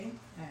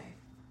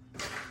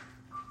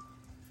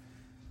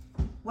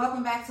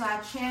Welcome back to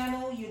our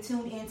channel. You're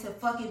tuned in to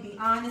FCK IT BE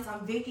HONEST.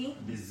 I'm Vicky.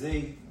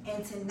 Busy.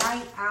 And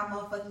tonight, our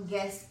motherfucking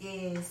guest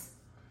is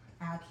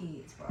our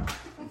kids, bro.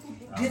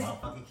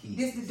 Motherfucking kids.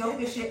 This is the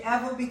dopest shit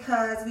ever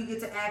because we get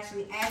to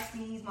actually ask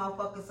these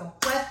motherfuckers some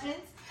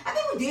questions. I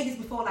think we did this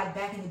before, like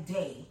back in the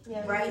day,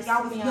 right?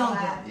 Y'all was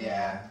younger.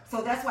 Yeah.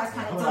 So that's why it's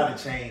kind of a lot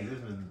of change.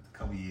 It's been a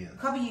couple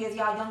years.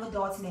 Y'all young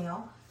adults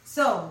now.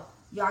 So,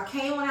 y'all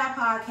came on our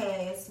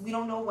podcast. We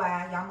don't know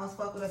why. Y'all must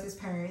fuck with us as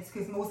parents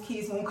because most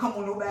kids won't come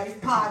on nobody's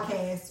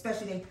podcast,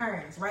 especially their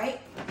parents, right?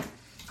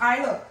 All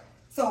right, look.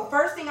 So,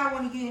 first thing I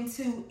want to get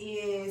into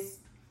is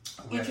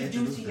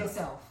introducing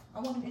yourself.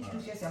 I want to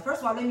introduce yourself.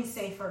 First of all, let me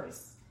say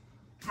first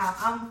how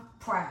I'm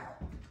proud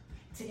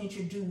to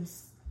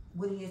introduce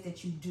what it is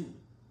that you do,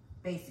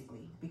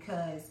 basically,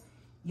 because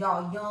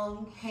y'all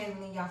young,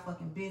 handling y'all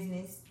fucking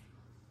business,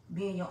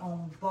 being your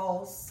own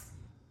boss.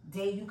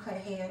 Dae, you cut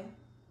hair.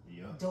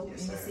 Yep. Dope in the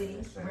city,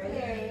 right?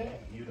 Yeah.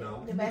 You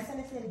know. The best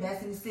in the city.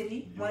 Best in the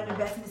city. One of the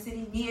best in the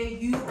city. Nia,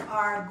 you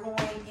are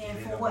going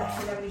in for what?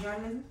 Celebrity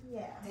journalism?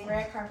 Yeah.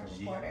 Red carpet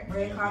reporter.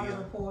 Red carpet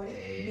reporter.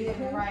 Nia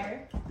the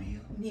writer.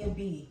 Nia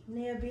B.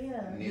 Nia B.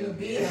 Nia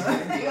B. Well,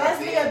 it's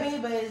Nia B,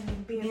 but it's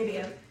Nia B.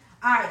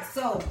 Alright,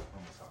 so I'm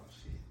talking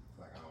shit.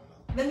 Like I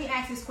don't know. let me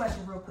ask this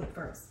question real quick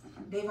first.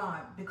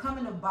 Davon,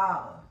 becoming a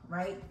barber,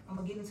 right? I'm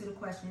gonna get into the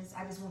questions.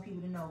 I just want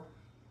people to know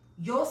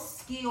your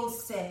skill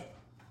set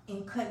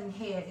in cutting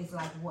hair is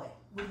like what?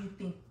 What do you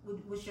think?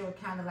 What's your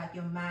kind of like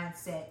your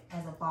mindset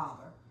as a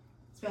barber,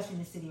 especially in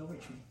the city of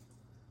Richmond?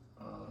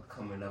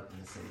 Coming up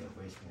in the city of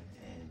Richmond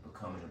and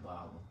becoming a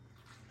barber.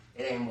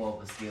 It ain't more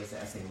of a skill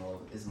set. I say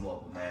it's more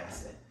of a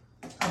mindset.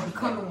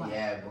 Becoming one.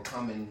 Yeah,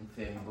 becoming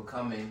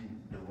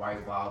the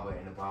right barber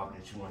and the barber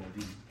that you want to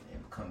be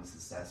and becoming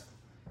successful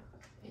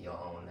in your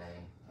own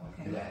lane.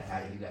 Okay. You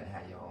gotta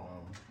have your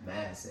own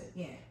mindset.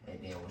 Yeah. And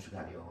then once you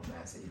have your own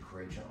mindset, you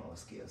create your own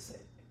skill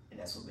set. And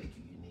that's what makes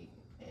you unique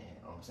and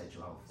set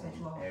you out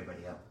from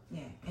everybody else.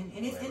 Yeah, and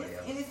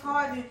it's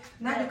hard to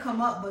not to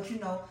come up, but you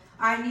know, all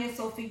right, Nia,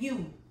 so for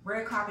you,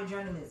 red carpet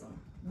journalism,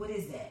 what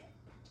is that?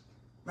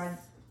 Like,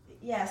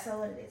 Yeah, so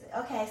what is it?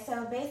 Okay,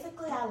 so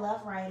basically I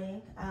love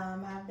writing.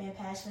 I've been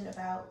passionate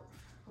about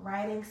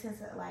writing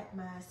since like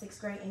my 6th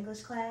grade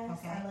English class.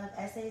 Okay. I love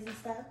essays and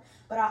stuff.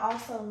 But I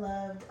also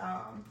loved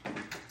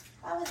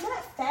I was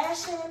not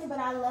fashion, but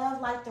I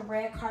love like the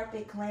red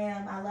carpet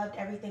glam. I loved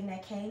everything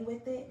that came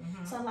with it.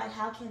 Mm-hmm. So I'm like,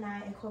 how can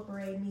I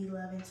incorporate me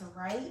loving to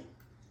write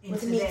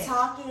with me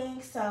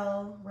talking?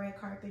 So red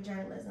carpet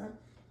journalism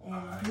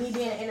and me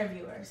being an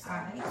interviewer.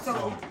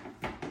 So,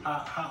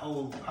 how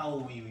old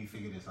were you when you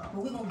figured this out?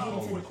 But we're gonna get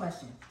into the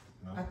question.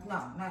 No,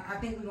 I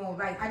think we're gonna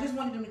like. I just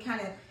wanted them to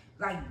kind of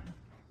like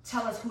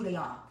tell us who they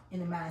are in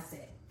the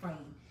mindset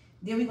frame.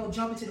 Then we're gonna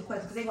jump into the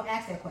question because they're gonna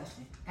ask that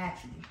question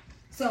actually.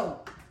 So.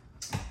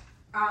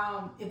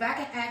 If I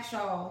can ask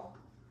y'all,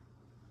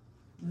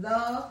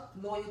 love,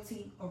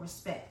 loyalty, or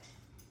respect,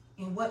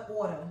 in what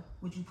order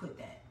would you put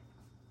that?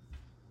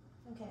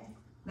 Okay.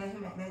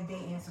 Let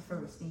Dae answer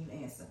first, then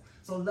you answer.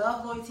 So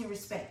love, loyalty, and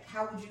respect.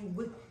 How would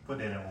you put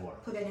that in order?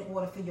 Put that in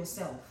order for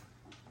yourself.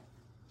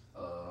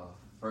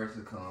 First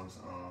it comes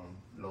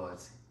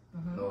loyalty.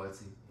 Mm-hmm.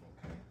 Loyalty.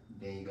 Okay.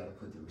 Then you gotta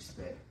put the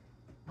respect.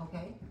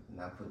 Okay.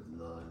 And I put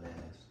the love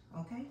last.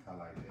 Okay.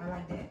 I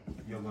like that.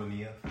 Yo,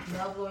 Nia.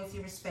 Love, loyalty,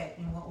 respect.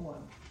 In what order?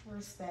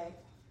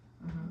 Respect,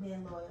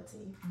 then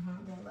loyalty,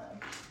 then love.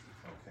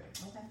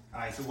 Okay. All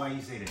right. So why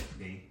you say that,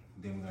 Dae?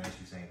 Then we're gonna ask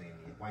you the same thing.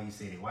 Why you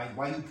say that?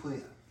 Why you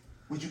put?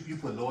 Would you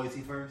put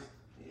loyalty first?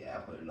 Yeah, I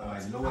put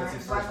loyalty. All right, loyalty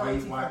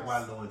first.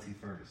 Why loyalty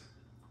first?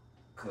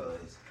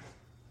 Cause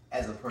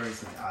as a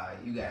person,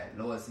 you got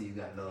loyalty, you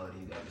got love,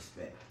 and you got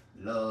respect.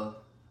 Love,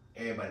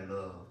 everybody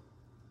love,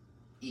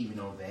 even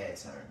on bad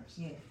terms.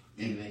 Yeah.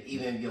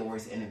 Even if your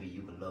worst enemy,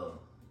 you can love.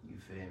 You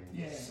feel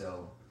me? Yeah.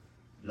 So,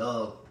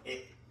 love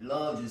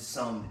just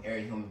something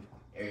every human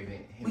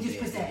we just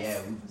possess.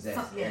 Yeah, we possess.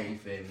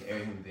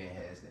 Every human being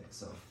has that.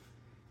 So,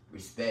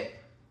 respect.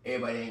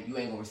 You ain't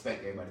gonna respect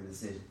everybody's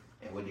decision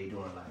and what they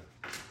doing in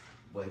life.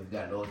 But if you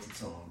got loyalty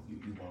to them,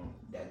 you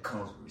want that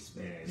comes with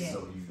respect. Yeah.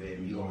 So you feel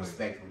me? You gonna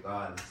respect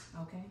regardless.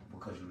 Okay.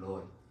 Because you're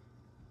loyal.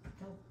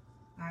 Dope.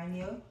 All right,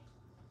 Nia.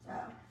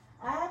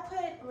 I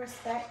put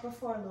respect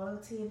before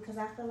loyalty because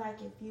I feel like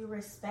if you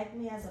respect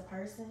me as a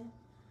person,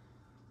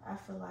 I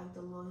feel like the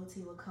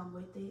loyalty will come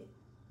with it.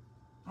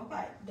 Okay.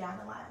 Like down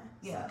the line.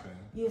 Yeah. So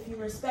if you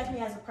respect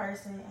me as a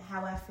person,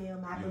 how I feel,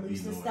 my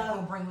beliefs and stuff.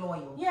 It'll bring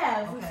loyal.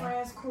 Yeah, if we're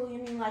friends, cool. You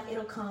mean like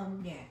it'll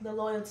come. Yeah. The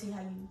loyalty,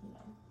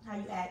 how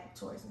you act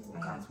towards me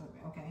will come.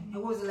 Okay. And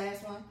what was the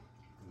last one?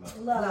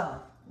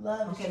 Love.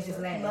 Okay, just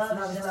last.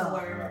 Love is just a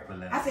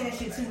word. I say that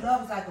shit too.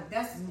 Love is like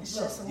that's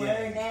just a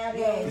word now.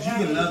 Yeah. Because you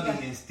can love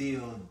me and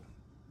still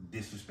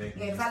disrespect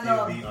me. Yeah, and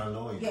still be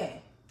unloyal. Yeah.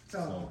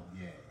 So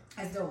yeah.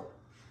 That's dope.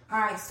 All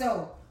right,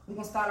 so we're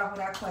gonna start off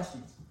with our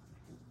questions.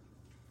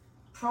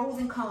 Pros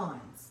and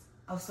cons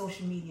of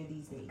social media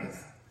these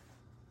days.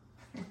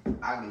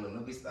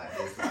 Let me start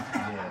this time.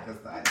 Yeah, let's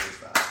start this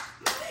time.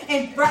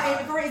 And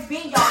for it's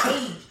being y'all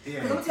age.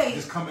 Yeah, let me tell you,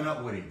 just coming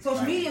up with it.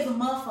 Social media is a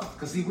motherfucker.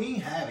 Cause see, we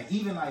ain't have it.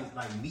 Even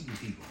like meeting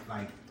people.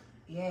 Like,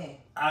 yeah,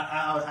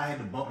 I had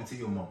to bump into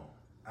your mama.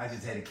 I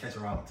just had to catch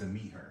her out to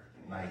meet her.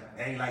 Like,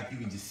 it ain't like you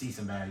can just see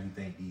somebody you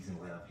think decent,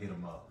 well, hit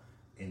them up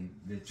and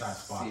try to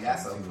spot. See,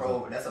 that's a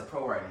pro. That's a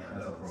pro right now.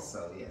 That's a pro.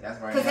 So yeah,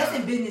 that's right. Because that's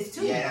in business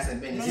too. Yeah, that's in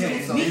business.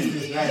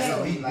 Yeah, so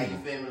like you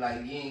feel me?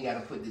 Like you ain't got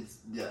to put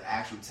the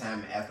actual time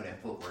and effort and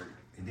footwork.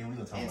 And then we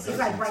gonna talk about it's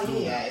like right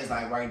here. Yeah, it's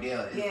like right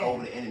there. It's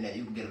over the internet.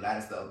 You can get a lot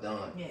of stuff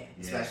done. Yeah.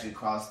 Especially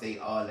across state,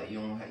 all that. You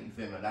don't have, you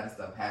feel me? A lot of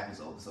stuff happens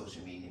over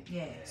social media.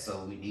 Yeah.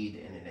 So we need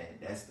the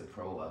internet. That's the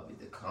pro of it.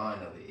 The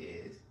con of it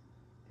is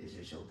it's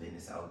just your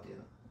business out there.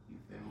 You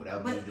feel me?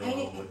 Whatever but you're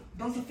doing.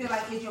 Don't you feel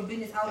like it's your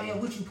business out there?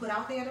 What you put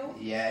out there though?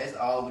 Yeah, it's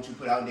all what you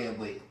put out there.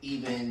 But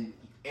even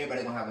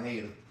everybody gonna have a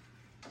hater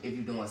if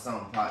you're doing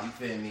something. You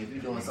feel me? If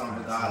you're doing something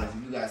regardless,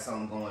 if you got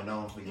something going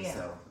on for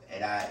yourself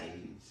at our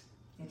age.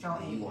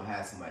 You gonna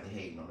have somebody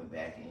hating on the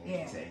back end.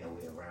 Yeah. Just ain't no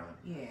way around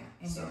it. Yeah,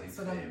 and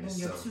so then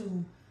your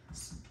two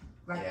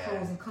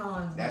pros and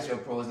cons. That's your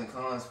pros and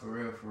cons for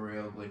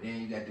real. But then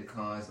you got the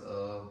cons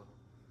of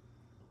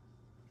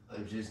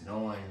just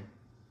knowing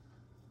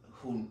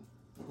who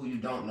you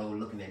don't know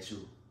looking at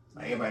you.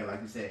 Like everybody,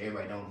 like you said,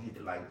 everybody don't hit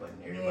the like button.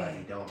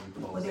 Everybody don't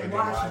repost.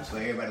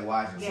 But everybody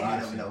watching. So you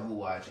never know who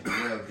watching. The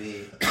world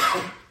big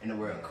and the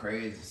world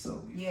crazy.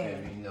 So you feel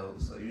me? You know,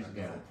 so you just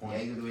got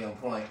you gotta be on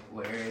point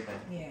with everything.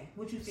 Yeah.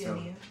 What you feel,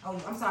 Nia?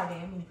 Oh, I'm sorry, Dan. I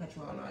didn't mean to cut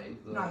you off. Oh, no, you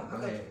good. No, go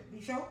ahead.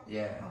 You sure?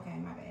 Yeah. Okay,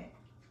 my bad.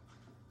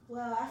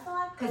 Well, I feel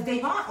like because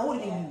Davon older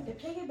than you. To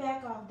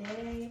piggyback off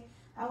Dae,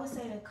 I would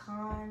say the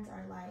cons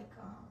are like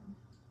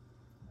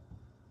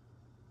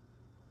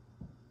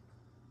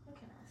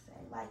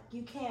like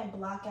you can't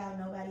block out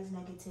nobody's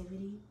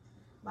negativity.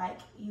 Like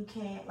you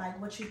can't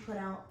what you put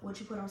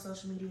on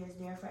social media is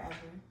there forever.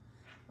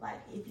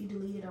 Like if you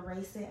delete it,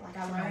 erase it. Like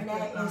I learned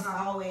that it's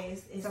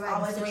always a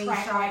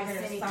track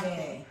record of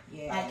something.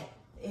 Yeah.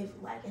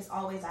 Like it's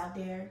always out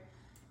there.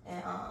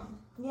 And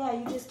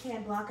you just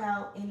can't block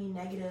out any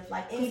negative.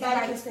 Like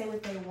anybody can say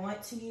what they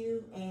want to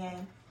you,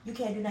 and you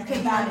can't do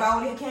nothing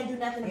about it. You can't do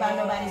nothing about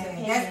nobody's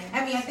opinion.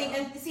 I think,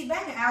 and see,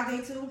 back in our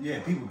day too. Yeah,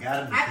 people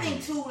got it. I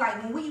think too,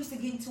 like when we used to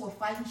get into a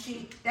fight and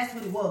shit, that's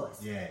what it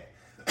was. Yeah.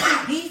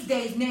 These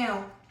days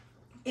now,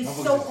 it's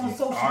so on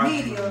social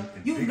media,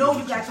 you know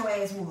you got your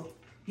ass whooped.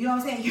 You know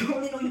what I'm saying? You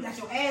only know you got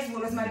your ass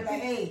whooped. That's somebody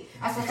like, hey,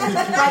 I saw something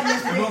fighting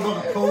yesterday. You don't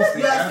go post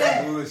it.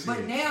 That's bullshit.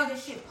 But now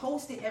this shit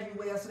posted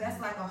everywhere, so that's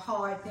like a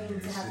hard thing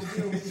to have to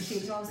deal with this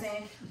shit. You know what I'm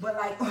saying? But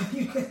like,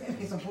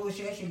 it's some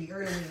bullshit. That should be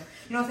earlier.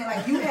 You know what I'm saying?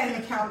 Like you had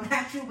an account,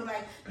 not you, but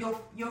like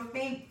your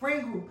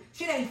friend group.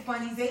 Shit ain't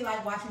funny. They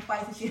like watching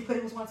fights and shit. But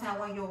it was one time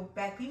one of your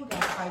back people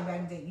got fighting back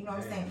in the day. You know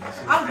what I'm saying?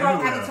 I'm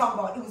grown. I can talk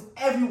about it. It was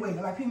everywhere.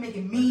 Like people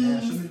making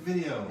memes. Shoot the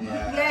video.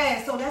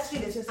 Yeah. So that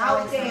shit is just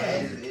out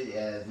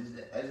there.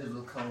 I just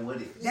will come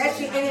with it. That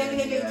shit,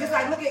 and just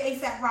like look at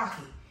ASAP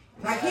Rocky.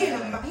 Like he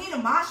in a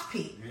mosh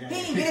pit. Yeah. He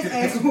didn't get his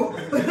ass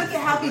whooped. But look at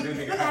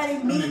how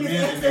they mean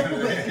his ass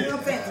whooped. You know what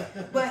I'm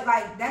saying? But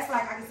like that's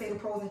like I can say the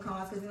pros and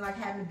cons because then like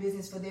having a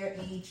business for their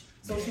age,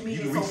 social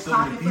media is so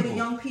popular for the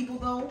young people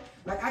though.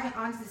 Like I can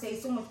honestly say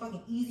it's so much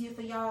fucking easier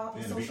for y'all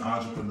in social media.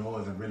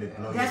 Entrepreneurs and really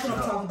blow that's what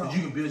I'm talking about.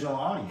 You can build your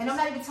audience. And I'm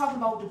not even talking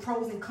about the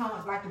pros and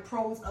cons, like the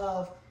pros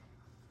of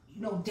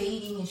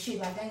dating and shit.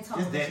 Like I ain't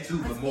talking about that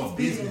too, but more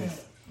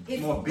business.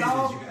 More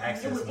business you can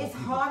access. It's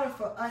harder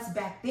for us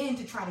back then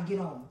to try to get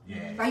on.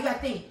 Yeah. Like you gotta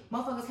think,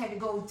 motherfuckers had to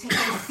go take their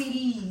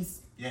CDs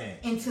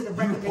into the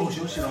record label. You post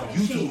your shit on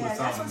YouTube or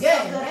something.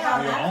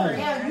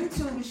 Yeah,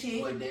 YouTube and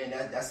shit. But then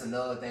that's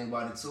another thing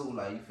about it too.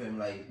 Like you feel me?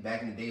 Like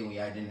back in the day when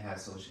y'all didn't have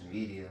social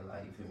media,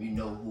 like you feel me? You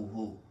know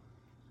who.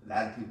 A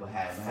lot of people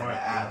have an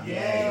app. You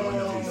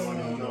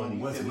know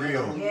what's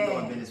real. Who you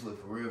doing business with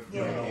for real.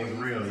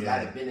 There's a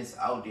lot of business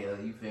out there.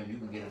 You feel me? You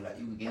can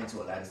get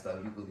into a lot of stuff.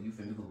 You feel me? You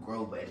can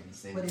grow, but at the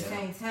same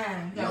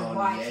time, you gotta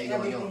watch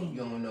everything. You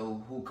don't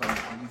know who comes.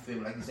 You feel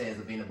me? Like you said, it's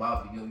a being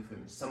about you. You feel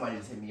me? Somebody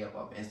just hit me up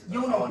off Instagram.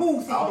 You don't know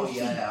who's sending your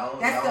shit.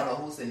 I don't know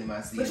who's sending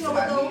my seed. But you know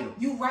what though?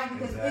 You right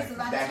because it's a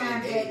lot of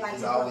times that like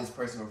it's always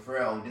personal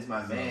referral. This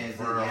my man's.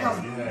 You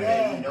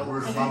know,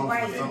 word of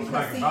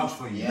mouth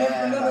for you.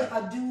 Remember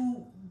a dude.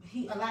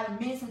 A lot of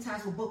men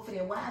sometimes will book for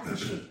their wives and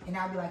shit, and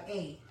I'll be like,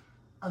 hey,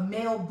 a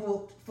male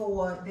booked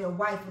for their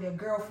wife or their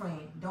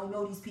girlfriend. Don't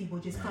know these people.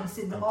 Just come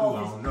sit in the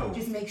office.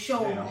 Just make sure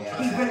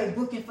he's really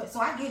booking for.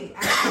 So I get it.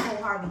 I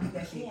wholeheartedly do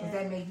that shit because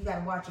that makes you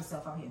gotta watch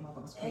yourself out here,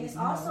 motherfuckers. And it's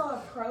also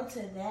a pro to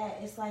that.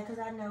 It's like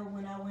because I know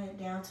when I went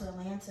down to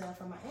Atlanta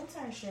for my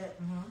internship,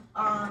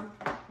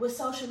 with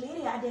social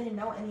media, I didn't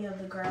know any of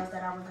the girls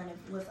that I was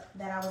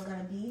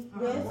gonna be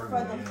with for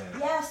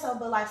the So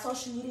but like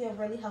social media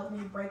really helped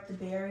me break the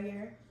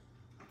barrier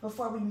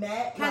before we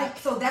met.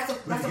 So that's a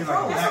pro. That's what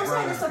I'm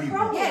saying. It's a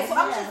pro. Yeah, so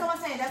I'm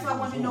just saying. That's why I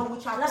want to know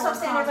what y'all. That's what I'm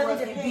saying. It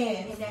really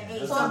depends. In that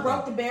age. So it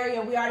broke the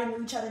barrier. We already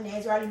knew each other's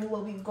names. We already knew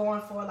what we were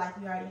going for. Like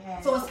we already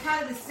had. So it's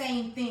kind of the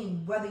same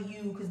thing. Whether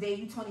because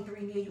you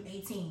 23, Nia, you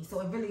 18. So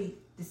it really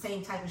the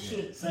same type of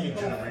shit. Same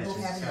generation,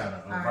 kind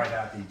of right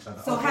after each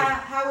other. So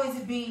how is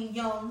it being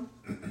young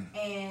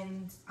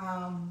and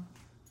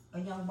a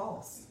young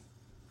boss?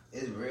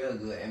 It's real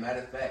good. And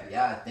matter of fact,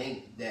 y'all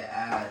think that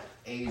our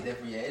age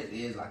difference, yeah, it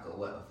is like a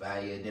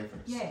 5-year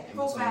difference. Yeah, in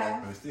 4,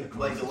 5.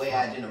 But the way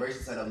our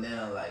generation set up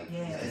now, like,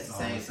 it's the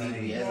same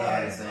people.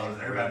 Yeah, it's all the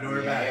same. Everybody know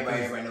everybody.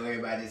 Everybody know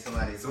everybody.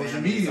 Somebody.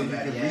 Social media,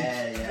 somebody.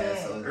 Yeah.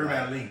 So it's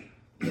everybody like, link.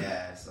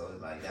 Yeah, so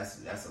it's like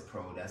that's a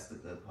pro. That's the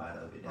good part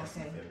of it.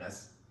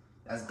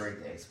 That's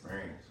great to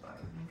experience. Like,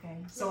 okay.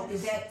 So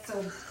is that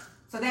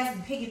so that's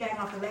piggybacking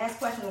off the last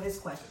question or this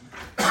question?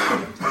 The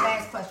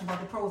last question about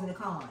the pros and the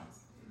cons.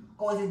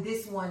 Or is it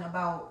this one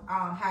about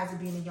how is it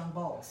being a young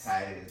boss? How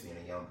it is being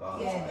a young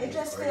boss. Yeah, it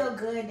just feels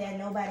good that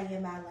nobody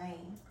in my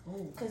lane.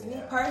 Because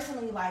me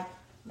personally, like,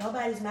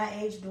 nobody's my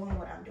age doing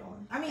what I'm doing.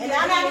 I mean, and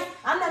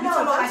I'm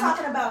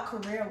talking about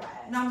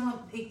career-wise. No,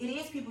 it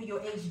is people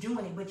your age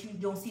doing it, but you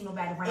don't see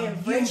nobody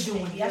around you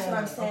doing it. That's what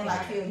I'm saying.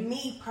 Okay, like,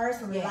 me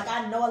personally, like,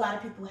 I know a lot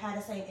of people have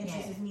the same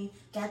interests as me,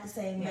 got the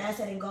same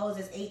mindset and goals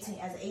as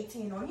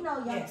 18 or,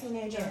 young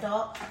teenager,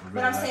 adult.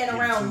 But I'm saying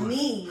around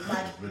me,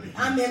 like,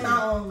 I'm in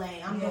my own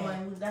lane. I'm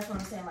doing, that's what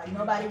I'm saying. Like,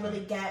 nobody really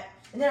got...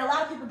 And then a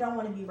lot of people don't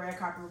want to be red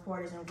carpet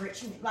reporters and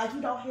rich. Like,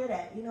 you don't hear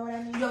that. You know what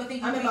I mean? You ever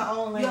think I'm in my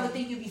own lane. You ever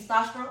think you'd be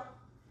starstruck?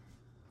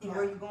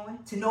 Where you going?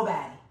 To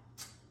nobody.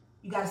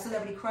 You got a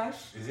celebrity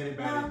crush? Is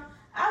anybody?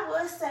 I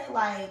would say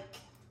like,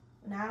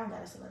 no, I don't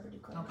got a celebrity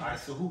crush. Okay. All right,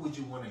 so who would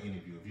you want to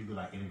interview? If you could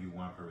like interview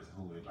one person,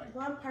 who would like?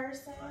 One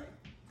person? Like,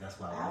 that's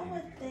why I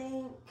would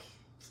think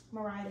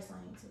Mariah the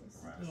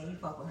Scientist. Yeah, you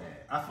fuck with her.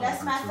 Yeah,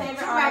 that's my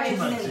favorite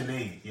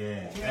artist.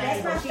 Yeah.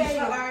 That's my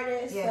favorite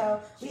artist.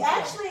 So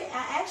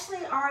I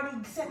actually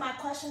already sent my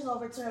questions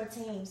over to her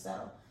team.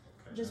 So.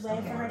 Just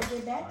waiting for her to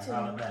get back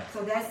to me.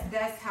 So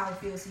that's how it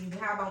feels to you.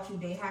 How about you,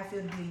 Dae? How it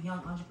feel to be a young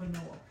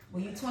entrepreneur?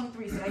 Well, you're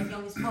 23, so that's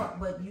young as fuck,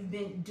 but you've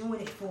been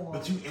doing it for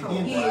and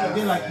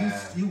then like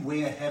you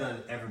way ahead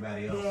of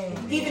everybody else. Yeah,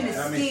 even the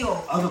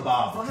skill. Other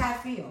barbers. So how it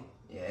feel?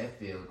 Yeah, it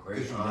feels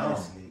great,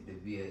 honestly,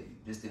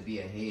 to be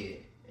ahead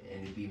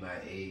and to be my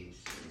age.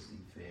 You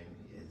feel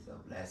me? It's a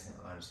blessing,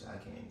 honestly. I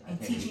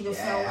can't teaching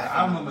yourself.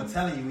 I remember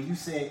telling you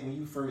when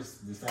you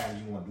first decided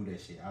you want to do that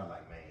shit. I was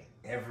like, man.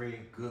 Every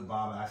good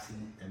barber I see,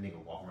 that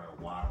nigga walk around with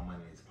wild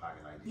money in his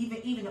pocket like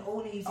this. Even the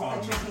older you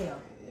cut your hair.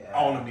 Yeah.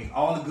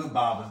 All the good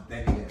barbers,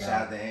 that nigga got.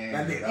 Shout out to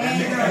Andrew.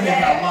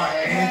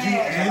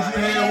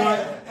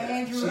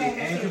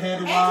 Andrew had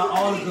the wild.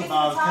 All the good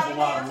barbers cut the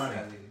wild money.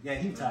 Yeah,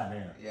 he tied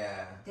down.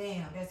 Yeah.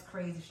 Damn, that's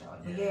crazy,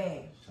 Charlotte. But yeah.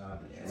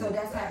 So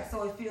that's how.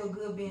 So it feel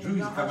good being Drew a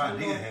young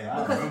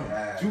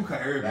entrepreneur. Drew cut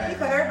everybody. He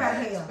cut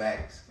everybody's hair.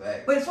 Facts.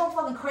 But it's so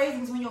fucking crazy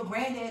because when your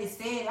granddaddy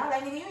said, "I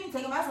like nigga, you ain't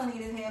taking my son to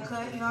get his hair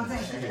cut." You know what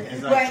I'm saying?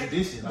 It's like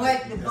tradition.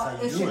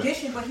 It's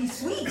tradition, but he's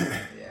sweet. Yeah.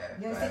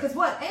 You understand? Because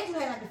what Andrew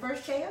had like the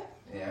first chair.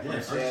 Yeah,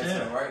 first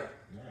chair, right?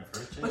 Yeah,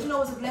 first chair. But you know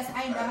what's a blessing?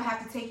 I ain't never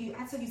have to take you.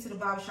 I took you to the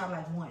barbershop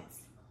like once.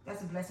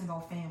 That's a blessing of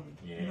our family.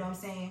 Yeah. You know what I'm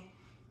saying?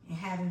 And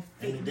having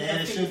and the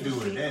dad should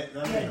do it.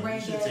 That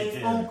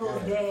granddad's,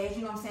 uncles, dads,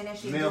 you know what I'm saying? That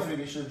shit. Male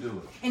figure should do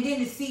it. And then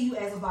to see you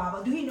as a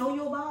barber. Do he know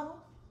you're a barber?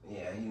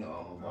 Yeah, you know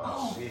I'm a barber.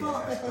 Oh, shit.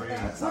 fuck. That's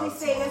crazy. What he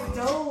say? That's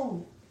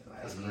dope.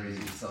 That's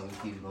crazy. He told me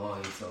keep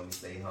going. He told me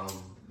stay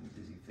home.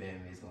 You feel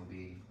me? It's gonna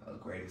be a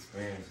great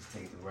experience. Just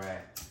take the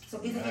ride.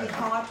 So is there any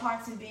hard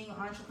parts in being an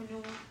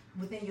entrepreneur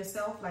within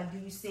yourself? Like, do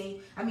you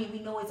say? I mean, we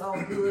know it's all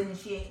good and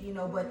shit, you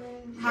know, but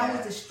how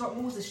was the struggle?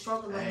 What was the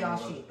struggle in y'all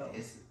shit though?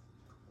 It's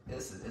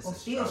a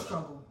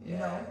struggle. Yeah, you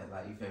know?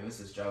 like you feel me? It's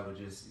a struggle.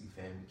 Just you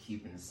feel me?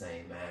 Keeping the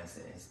same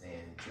mindset and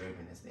staying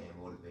driven and staying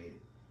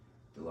motivated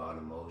through all the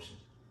emotions.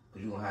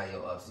 Cause you gonna have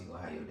your ups, you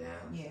gonna have your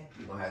downs. Yeah.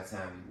 You gonna have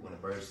times when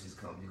adversities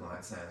come. You gonna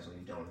have times when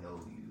you don't know.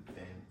 You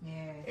feel me?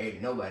 Yeah.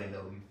 Nobody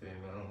know. You feel me?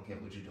 I don't care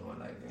what you're doing.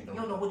 Like you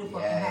don't know what the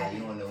fuck happened.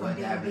 You don't know what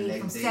happened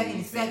next day. Second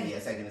to second. Yeah,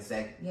 second to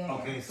second. Yeah.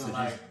 Okay, so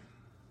like,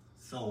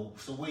 so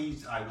where you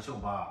with your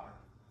barber?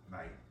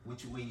 Like,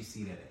 where you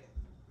see that at?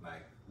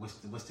 Like, what's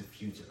the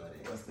future of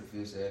that? What's the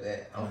future of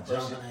that? I'm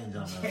jumping.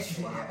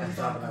 I'm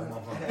jumping like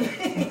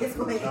motherfucker. It's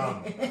going.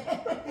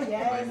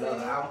 Yeah. But look,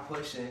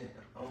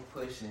 I'm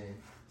pushing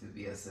to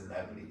be a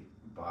celebrity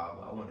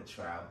barber. I want to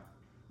travel.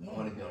 I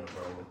want to be on the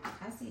road.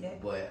 I see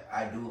that. But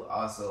I do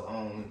also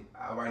own.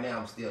 Right now,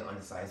 I'm still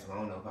undecided. I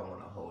don't know if I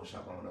want a whole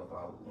shop. I don't know if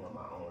I want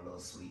my own little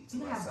suite to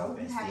myself.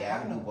 I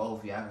can do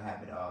both. Yeah, I can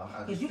have it all.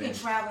 Because you can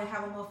travel and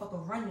have a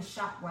motherfucker run the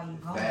shop while you're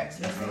gone. Facts,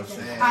 that's what I'm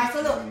saying. All right,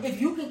 so look, if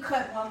you can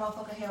cut one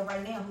motherfucker hair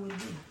right now, who would it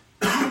be?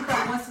 If you can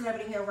cut one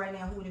celebrity hair right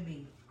now, who would it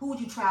be? Who would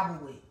you travel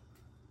with?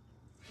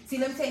 See,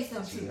 let me tell you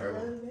something.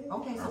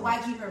 Okay, so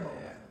why G Herbo?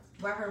 Yeah.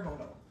 Why Herbo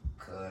though?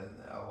 Cause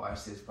I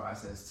watched his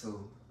process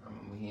too. I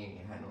remember he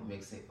ain't had no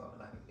mixtape out.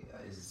 Like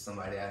it's just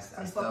somebody I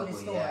stuck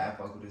with. Yeah, I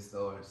fuck with his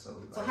store. So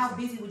how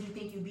busy would you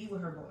think you'd be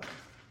with Herbo?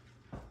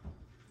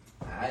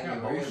 I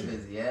get real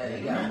busy. Yeah,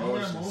 you got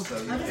emotions.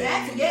 So you I'm just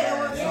asking.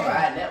 Yeah. So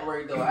I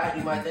network though. I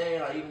do my thing.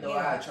 Like even though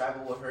I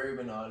travel with Herb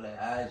and all that,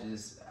 I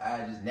just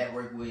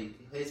network with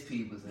his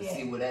peoples and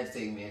see where that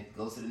take me. And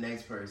go to the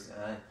next person.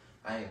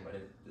 I ain't, but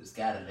the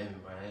sky the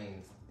limit, bro.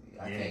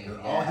 I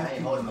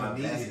ain't holding my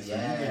blessings.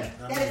 Yeah.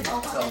 That is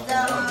so So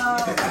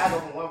I go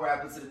from one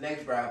rapper to the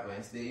next rapper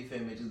and still, you feel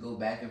me, just go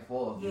back and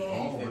forth. Yeah.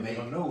 They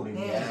don't know. They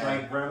just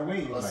like right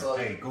away. So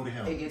like, hey, go to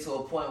him. They get to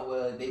a point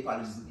where they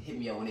probably just hit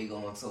me up when they go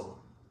on tour.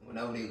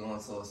 Whenever they go on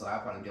tour, so I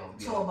probably don't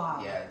be tour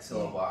Bob. Yeah,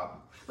 tour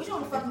Bob. But you know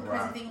what the fucking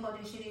crazy thing about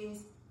this shit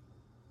is?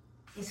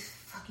 It's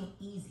fucking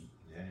easy.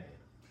 Yeah.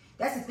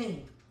 That's the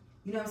thing.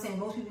 You know what I'm saying?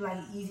 Most people like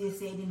easier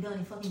said than done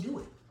and fucking do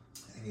it.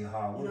 Ain't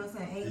hard work. You know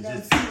what I'm saying? Ain't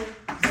just nothing to it,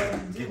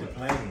 but get do the it.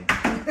 plan.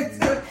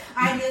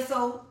 Alright, then,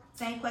 so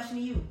same question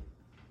to you.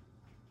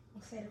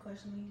 Say the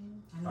question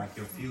again. Like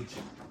your future.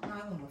 No, I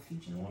want no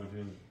future. You want to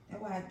do?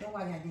 That's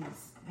why I got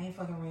this. I ain't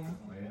fucking around.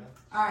 Oh, yeah.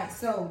 Alright,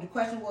 so the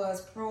question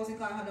was pros and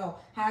cons. No,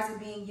 how's it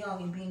being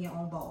young and being your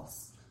own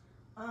boss?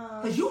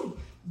 Cause you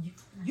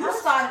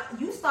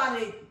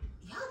started.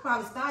 Y'all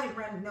probably started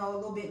running a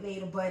little bit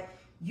later, but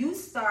you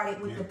started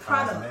with the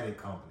product. Cosmetic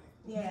company.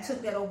 Yeah. You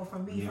took that over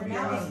from me. Yeah, From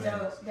That was now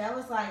dope. That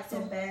was like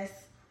the best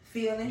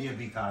feeling. Me and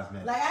B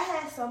Cosmetic. Like I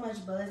had so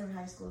much buzz in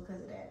high school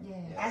because of that. Yeah.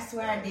 I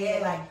swear I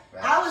did. Like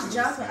I was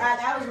jumping.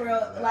 I was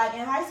real. Like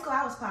in high school,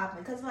 I was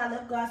popping because my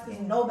lip gloss, because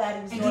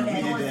nobody was doing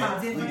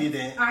that. We did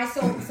that. All right.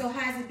 So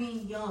how's it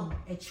being young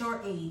at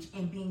your age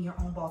and being your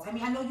own boss? I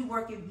mean, I know you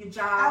work your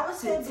job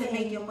to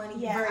make your money.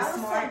 Yeah, very I would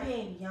smart. say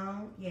being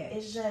young. Yeah.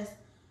 It's just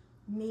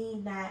me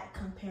not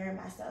comparing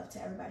myself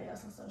to everybody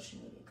else on social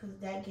media because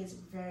that gets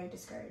very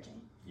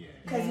discouraging. Yeah.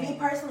 Because me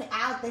personally,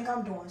 I think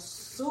I'm doing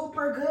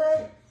super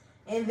good.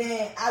 And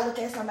then I look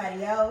at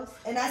somebody else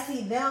and I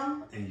see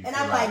them and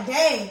I'm like,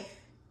 dang,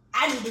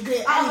 I need to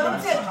get.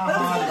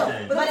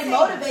 But it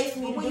motivates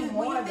me to do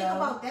more. When you think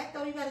about that,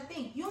 though, you got to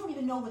think. You don't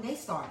even know when they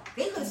started.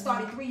 They could have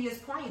started 3 years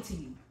prior to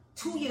you,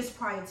 2 years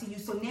prior to you.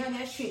 So now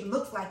that shit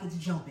looks like it's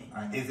jumping.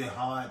 Is it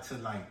hard to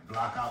like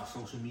block out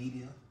social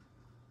media?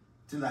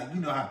 To like,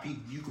 you know how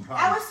people you could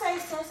probably. I would say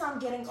since I'm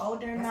getting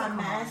older, my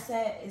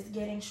mindset is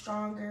getting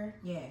stronger.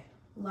 Yeah.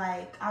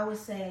 Like, I would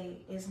say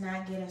it's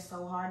not getting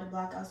so hard to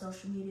block out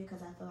social media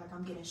because I feel like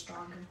I'm getting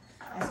stronger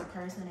as a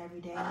person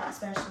every day,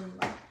 especially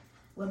like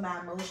with my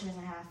emotions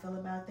and how I feel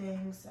about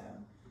things. So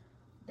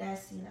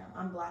that's,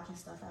 I'm blocking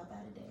stuff out by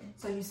the day.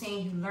 So you're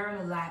saying you learn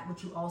a lot,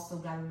 but you also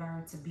got to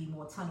learn to be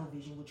more tunnel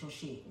vision with your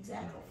shit.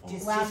 Exactly.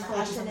 Just I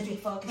focus shouldn't on be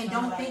focused and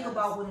on don't think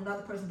about what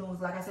another person doing.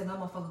 Like I said, no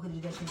motherfucker could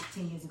have done that shit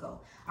 10 years ago.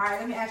 All right,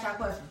 let me ask y'all a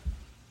question.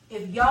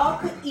 If y'all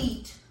could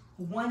eat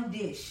one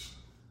dish,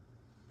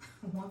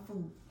 one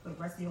food for the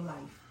rest of your life,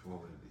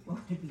 What would it be? what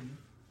would it be?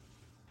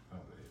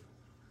 What would it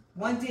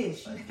One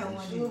dish. You have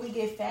one dish. Will we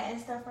get fat and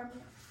stuff from it?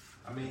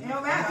 I mean, It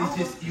don't matter. it's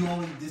just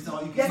this is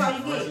all you can That's all eat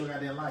you for the rest get. of your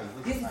goddamn life.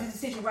 This is the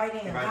decision right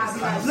now. Right, I'll be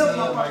the like, same look,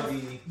 might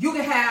motherfuckers, be- you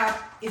can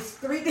have, it's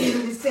 3 things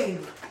on this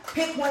table.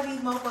 Pick one of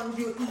these motherfuckers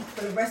you'll eat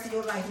for the rest of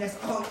your life, and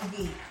that's all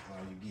you get.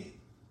 all you get.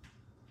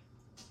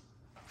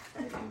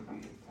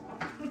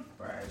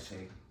 Fried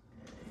chicken.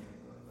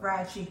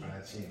 Fried chicken.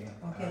 Fried chicken.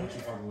 Okay. What you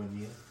fucking with,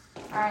 Nia?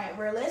 Alright,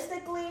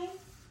 realistically,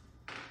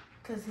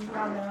 because you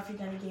don't know if you're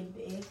going to get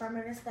big from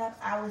it and stuff,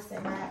 I would say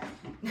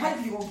Not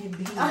if you won't get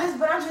big.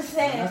 But I'm just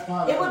saying, That's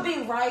fine. it would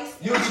be rice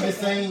You and get the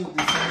chicken. same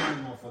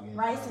motherfucking.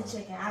 Rice and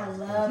chicken. I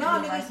love No,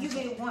 eating rice nigga, you and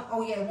chicken. get one.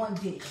 Oh yeah, one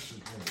dish.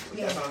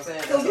 Yeah. That's what I'm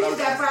saying. So you just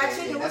got fried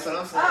saying. chicken. That's what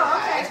I'm saying. Oh,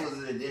 okay. I asked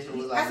was it a dish or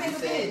was I like said you the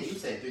said. dish. You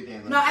said 3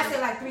 things. No, I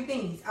said like 3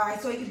 things. All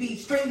right, so it could be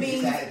string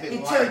beans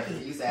and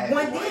turkey.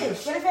 One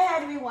dish. But if it had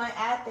to be one,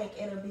 I think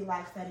it'll be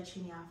like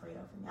fettuccine Alfredo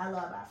for me. I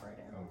love Alfredo.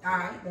 All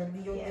right, that'll be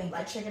your thing.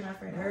 Like chicken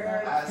Alfredo.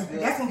 Girl,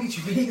 that's gonna get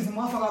you big as a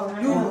motherfucker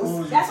on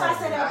noodles. That's why I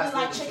said it would be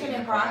like chicken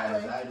and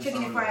broccoli.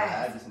 Chicken and fries.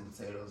 I do some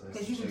potatoes and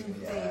Cause some you can do chicken.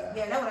 potatoes.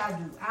 Yeah, that's what I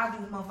do. I do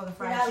motherfucking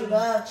fried I chicken.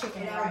 love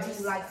chicken And and I'll rice.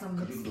 do like some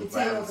You can do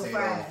potatoes or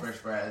fries. fresh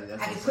fries. I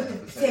can put the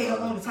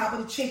potato on the top of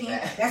the chicken.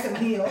 That's a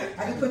meal.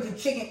 I can put the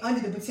chicken under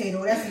the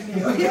potato. That's a meal.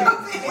 You know what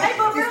I'm saying? Wait,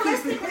 but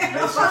realistically,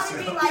 it'll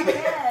probably be like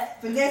that.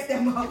 Finesse that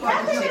I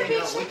motherfucker. think it'd be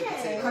Chicken.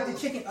 chicken. Cut the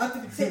chicken up to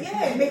the potato.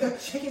 Yeah, make a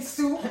chicken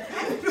soup.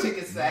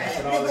 Chicken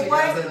salad. Nigga, Chicken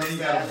what? salad. Then you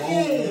got a bowl.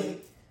 Yeah.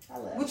 I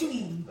love What you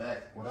eating?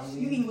 But What I'm You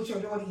eating? eating what your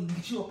daughter eating,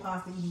 but you a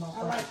pasta eating I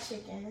motherfucker. like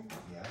chicken.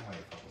 Yeah,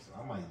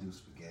 I might do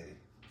spaghetti.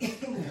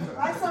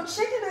 Like some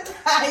chicken and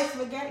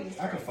spaghetti.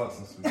 I can fuck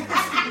some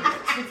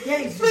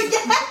spaghetti. Spaghetti.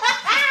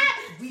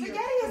 Spaghetti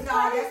is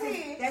No,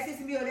 crazy. that's his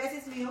meal. That's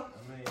his meal.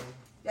 I mean,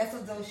 That's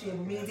some dope shit.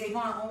 But me and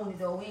Davon own it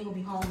though. We ain't gonna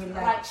be hungry I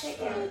like like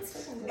chicken.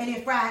 And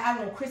then fried, I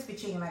want crispy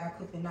chicken like I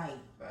cooked tonight.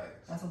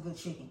 facts. That's some good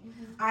chicken.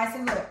 Alright,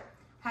 so look,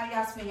 how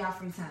y'all spend y'all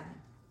free time?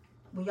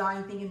 When y'all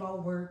ain't thinking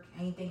about work,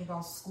 ain't thinking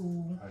about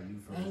school, how you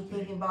from? ain't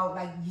thinking about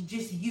like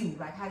you.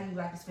 Like how do you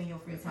like to spend your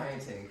free If I time?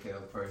 ain't taking care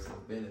of personal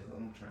business,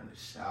 I'm trying to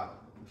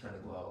shop. I'm trying to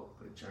go out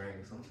for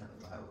drinks. I'm trying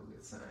to go have a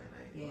good time.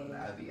 I ain't gonna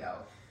lie, I be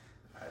out.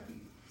 I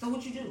be So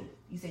what you do?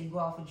 You say you go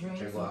out for drinks,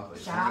 Go out for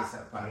shop. drinks. I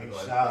probably go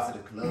to the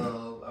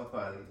club. I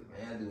probably,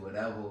 man, do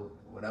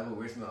whatever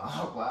Richmond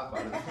offer. I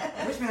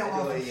probably Richmond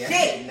offer yeah,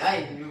 shit.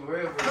 night, you real,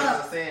 you know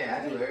what I'm saying?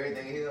 I do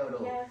everything here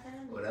though. Yeah,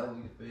 Whatever,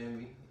 you feel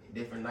me?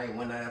 Different night.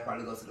 One night I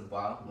probably go to the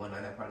bar. One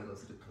night I probably go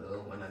to the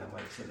club. One night I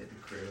might chill at the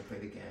crib and play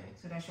the game.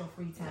 So that's your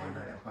free One time.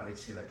 night I probably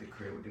chill at the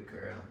crib with the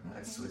girl.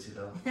 I switch it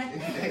up.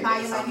 How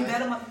you like you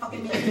better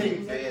motherfucking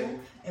feel me?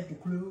 at the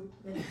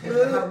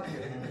club.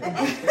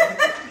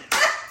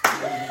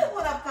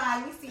 What up,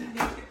 Kyle? We see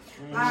you.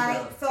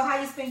 Alright, so how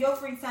you spend your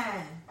free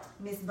time,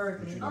 Miss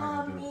Berkeley?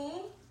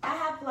 Me, I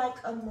have like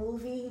a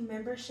movie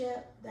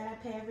membership that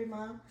I pay every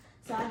month.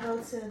 So I go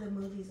to the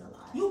movies a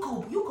lot. You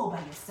go by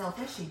yourself.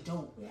 That shit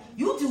dope. Yeah.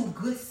 You do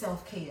good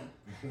self-care.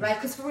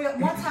 Like, cause for real,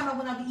 one time I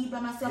went out to eat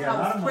by myself.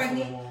 I was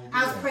pregnant.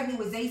 I was pregnant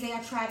with Zay Zay. I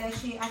tried that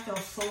shit. I felt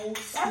so stupid.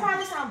 That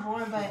probably sounds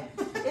boring,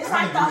 but it's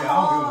like the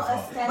whole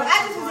aesthetic. But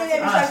I just was in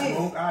there I because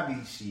smoke, I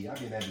be shit. I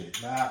be that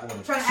bitch. Nah, I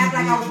order trying to act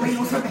like I was waiting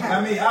on somebody.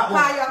 I mean, Kyle,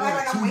 I act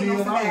like I'm waiting on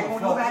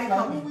somebody. Nobody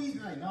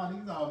coming. Like, no,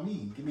 these all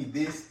me. Give me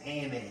this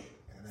and that.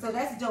 So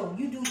that's dope.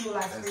 You do a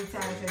lot of free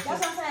time. That's what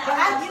I'm saying.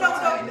 But you know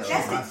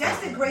what? That's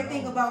the great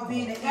thing about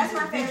being an That's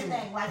my individual. favorite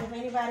thing. Like if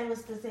anybody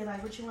was to say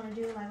like what you want to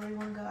do, like where you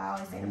want to go, I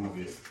always say the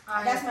movies.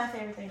 That's my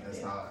favorite thing to That's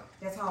do. hard.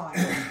 That's hard.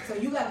 So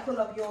you got to pull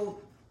up your,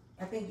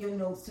 I think your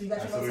notes. So you got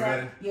your So notes we up.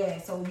 ready? Yeah.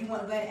 So you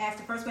want to go ahead and ask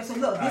the first question. So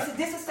look,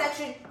 this is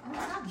section.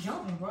 Stop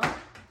jumping, bro.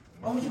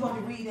 Or would you want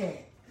to read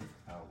that?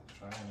 I'll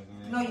try to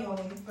go No, you won't.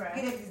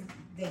 Get it this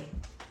day.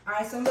 All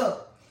right. So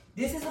look,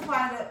 this is a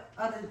part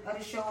of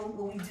the show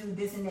where we do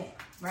this and that,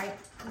 right?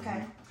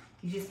 Okay.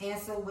 You just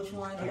answer which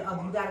one. You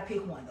got to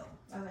pick one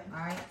though. Okay. All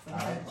right. So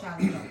that's the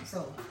challenge.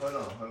 So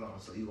Hold on.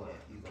 So you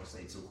gonna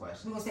say two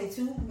questions? we're gonna say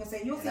two. We're gonna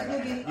say you'll get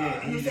it.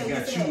 Yeah, and you just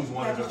got to choose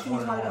one You of the just choose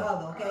one or the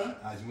other. Okay.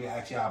 We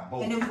actually are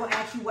both. And then we're gonna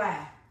ask you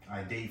why. All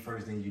right, Dave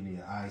first, then you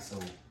need. All right, so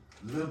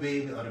little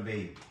baby or the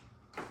baby?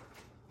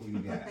 Who you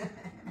got?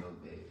 Little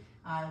baby.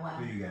 All right. Why?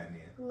 Who you got,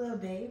 Nia? Little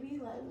baby,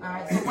 like All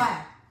right. So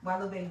why? Why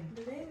little baby?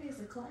 the baby is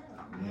a clown.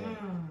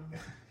 Mm.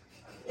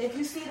 If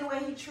you see the way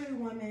he treat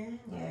women,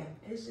 like, Yeah.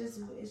 it's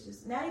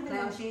just not even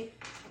Clown like, shit.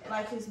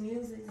 like his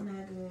music's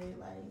not good.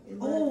 Like it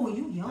Oh, look-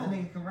 you That young.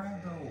 nigga can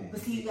rap though.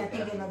 But see, you gotta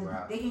think definitely another.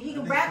 rap. He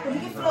can rap, but he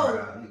can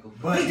flow.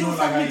 But He you do don't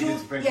like how some. you He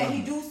disrespect do. Yeah,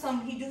 women.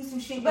 he do some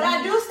shit. But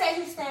I do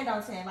say he stand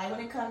on 10. Like when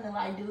it comes to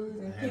like dudes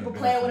and Yeah, people but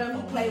play with that's him,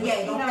 the he play phone. with. Yeah,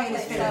 he don't play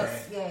his play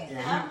face. with.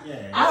 Yeah.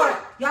 Yeah. All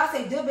right, y'all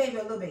say the baby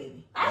or little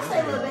baby? I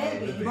say little Yeah,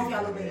 baby. You both y'all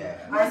little baby.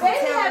 Yeah. All My right, so baby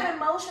tell me. have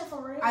emotion for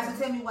real. All right,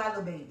 so tell me why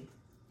little baby.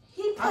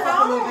 He put I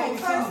fuck with Lil on Baby,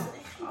 first.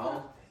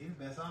 He's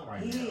the best song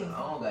right He now. is. I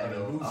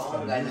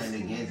don't got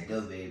nothing against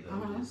the baby.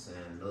 I'm just saying,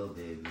 little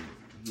baby.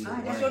 He the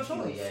Alright, that's one-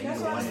 your choice. Yeah, That's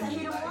he what I'm the saying. one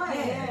He the that- one.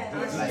 Yeah.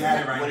 Yeah. It's You like got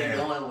it right what he there.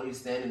 doing, what he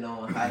standing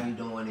on, how you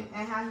doing it,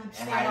 And how he and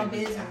stand on how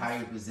business.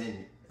 you present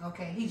it.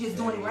 Okay, he just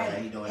doing it right. Yeah,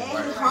 he doing it And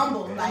right. he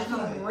humble. Like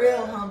Yeah. he's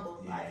real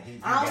humble. Yeah, Like he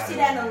I don't got see it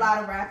that in right. a lot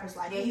of rappers.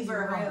 Like Yeah, he's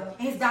very real. humble. And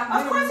his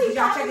documentary. Of course Did he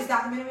y'all check does. his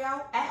documentary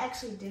out? I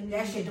actually didn't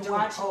That get shit to dope.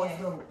 watch Oh, it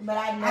it's dope. but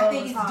I know I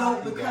think it's it's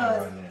hard. dope You got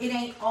because it right it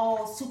ain't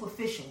all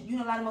superficial. You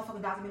know, a lot of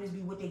motherfucking documentaries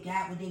be what they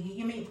got, what they get.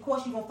 You mean, of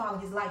course, you gonna follow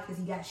his life because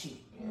he got shit.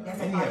 That's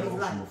a And he part had of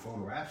his life. emotional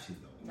photo rap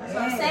shit though. That's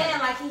what I'm saying.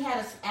 Like he had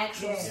an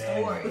actual Yeah.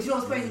 story. But you know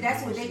what's crazy?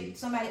 That's what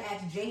somebody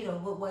asked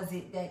Jada, what was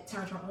it that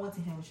turned her on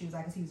to him? She was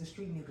like, because he was a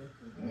street nigga.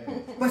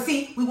 Yeah. But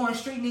see, we want a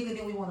street nigga,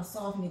 then we want a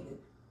soft nigga.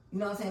 You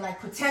know what I'm saying? Like,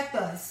 protect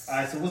us. All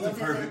right, so what's You the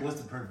know what I'm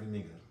saying? perfect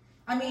nigga?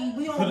 I mean,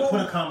 we don't Put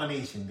go. a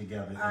combination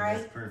together. And All right.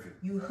 That's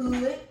perfect. You hood,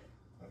 Okay.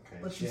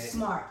 but you check,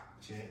 smart.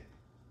 Check.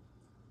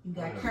 You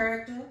got Whatever.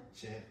 character,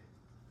 Check.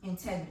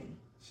 integrity.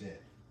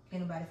 Check.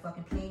 Can't nobody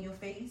fucking play in your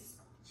face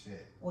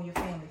Check. or your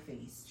family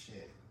face.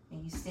 Check.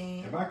 And you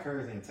stand. If my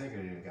courage and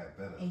integrity got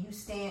better. And you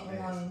stand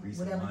That's on recent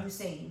whatever you months.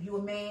 say. If you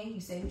a man,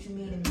 you say what you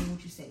mean and mean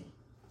what you say.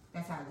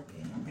 That's how I look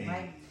at it, Hey.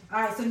 right?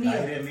 All right, so Now,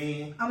 Nia, that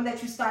mean? I'm gonna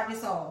let you start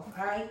this off.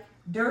 All right,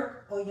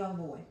 Dirk or Young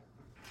Boy?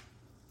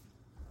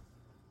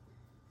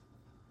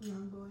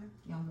 Young boy.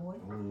 Young Boy.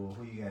 Ooh,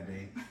 who you got,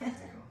 Dave?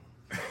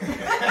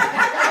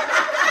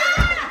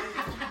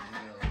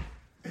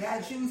 You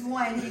gotta choose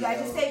one. You gotta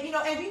just say, you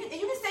know, and you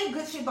can say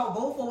good shit about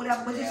both or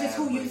whatever, but it's just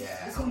who you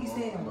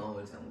stand I'm on. going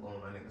with him. I'm going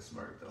with my nigga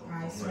Smirk though. All right,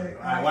 I'm going Smirk. with-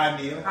 All right, why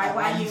Neil? All right,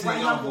 why you you? say Why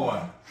young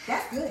boy?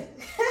 That's good.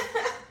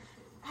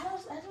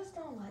 I just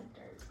don't like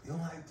dirt. You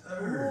don't like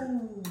third.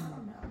 Ooh, I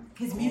don't know.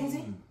 his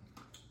music.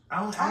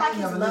 I like I his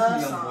never love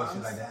listen to young boy songs.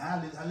 shit like that.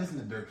 I listen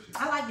to Dirk shit.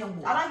 I like Young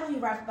Boy. I like when you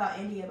rap about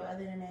India, but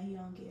other than that, he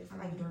don't give. I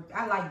like Dirk.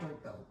 I like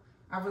Dirk though.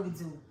 I really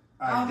do.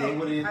 All right, Dave,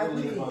 what is I it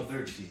really about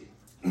Dirk shit?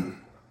 My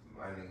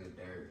nigga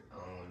Dirt. I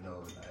don't know.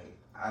 Like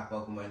I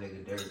fuck with my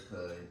nigga Dirt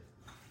because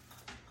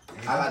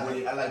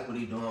I like what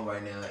he doing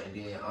right now. And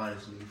then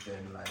honestly, feel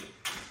me, like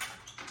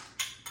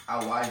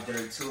I watched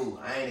Dirt too.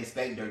 I ain't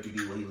expect Dirt to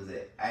be where he was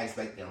at. I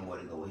expect Young Boy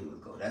to go where he was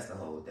go. That's the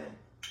whole thing.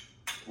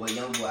 Well,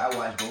 Young Boy, I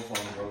watched both of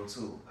them go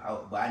too.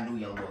 But I knew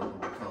Young Boy was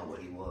gonna become what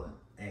he was.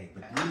 Hey,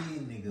 but these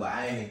niggas, But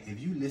I ain't- if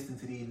you listen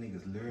to these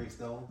niggas lyrics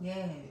though,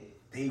 Yeah.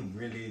 they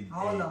really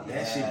All of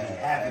that shit be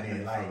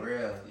happening. Like for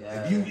real.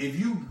 Yeah. if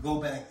you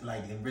go back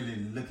like and really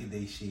look at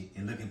their shit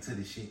and look into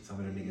the shit some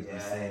of the niggas be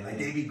saying, like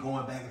they be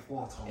going back and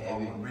forth talking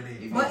about what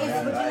really. But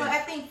I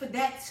think for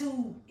that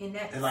too, in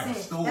that sense, like a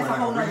story, that's a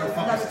whole like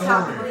another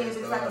topic. But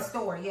it's like a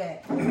story,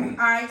 yeah. All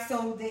right,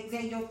 so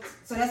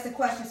so that's the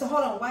question. So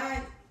hold on,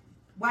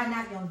 why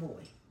not young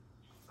boy?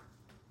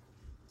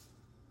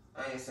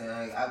 I ain't saying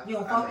I you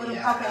don't fuck with him.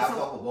 Yeah, okay, I so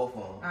fuck with both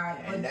of them. All right,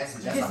 and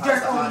that's just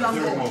dirt on young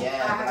boy.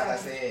 Yeah, but like I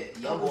said,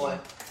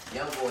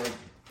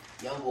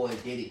 young boy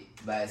did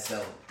it by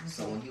itself. Okay.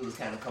 So when he was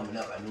kind of coming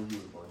up, I knew he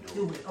was going to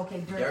do it.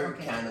 Okay, Dirt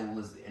kind of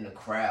was in the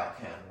crowd,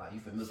 kind of like you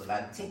feel me. A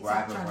lot of people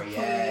grabbing for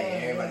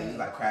everybody was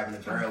like grabbing the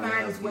girl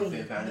with him.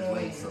 He found his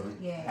way. So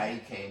how he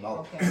came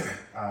out. Okay.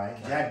 All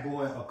right, Jack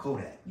Boy or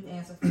Kodak? You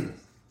answer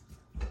first.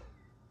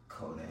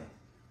 Kodak.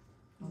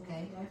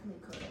 Okay,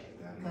 definitely Kodak.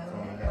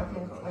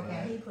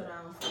 Okay. He put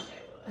on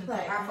Kodak.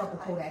 Like, I fuck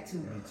with Kodak too.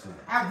 Me too.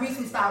 I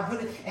recently started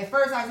really. At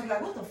first, I was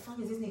like, "What the fuck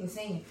is this nigga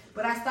saying?"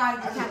 But I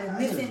started to kind of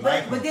listen.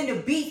 But then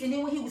the beats, and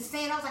then what he was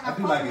saying, I was like, "I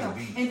fuck with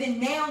him." And then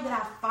now that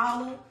I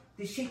follow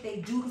the shit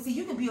they do, cause see,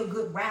 you can be a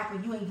good rapper,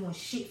 you ain't doing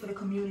shit for the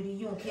community.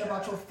 You don't care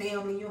about your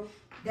family.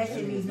 That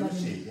shit means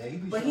nothing to me.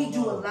 But he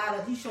show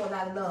a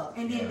lot of love.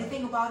 And then the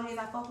thing about it is,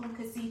 I fuck with him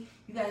because see,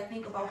 you gotta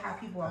think about how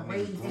people are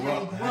raised and how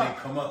they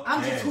grew up.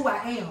 I'm just who I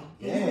am.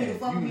 Yeah, and you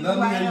fuck with me love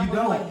who me I am. you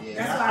don't.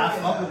 That's why I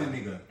fuck with the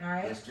nigga. All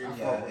right. I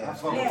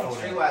fuck with Kodak.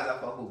 Street wise, I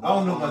fuck with. I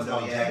don't know much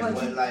about Jack, but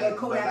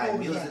like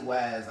music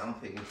wise, I'm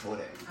picking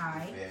Kodak. All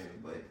right.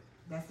 But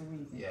that's the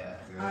reason. Yeah.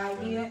 All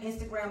right, Nia,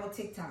 Instagram or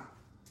TikTok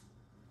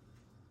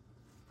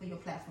for your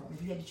platform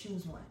if you had to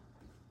choose one.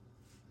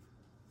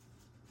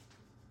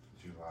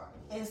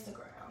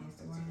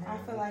 Instagram. I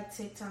feel like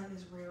TikTok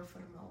is real for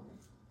the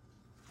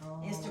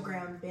moment.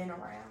 Instagram been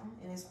around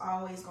and it's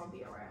always gonna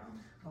be around.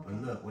 Okay.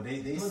 But look,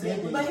 they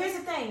said. But here's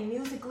the thing: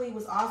 Musically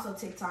was also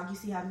TikTok. You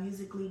see how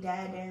Musically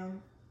died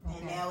down,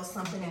 and now it's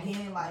something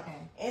again. Like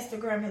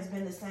Instagram has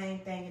been the same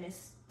thing, and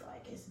it's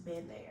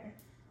been there.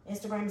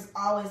 Instagram is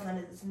always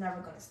it's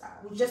never gonna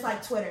stop. Just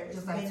like Twitter,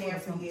 it's been there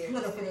for years.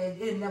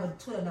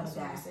 Twitter never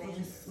died.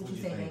 What you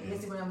say, man?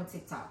 Instagram or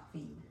TikTok for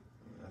you?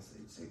 I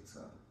say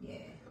TikTok. Yeah.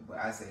 But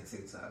I say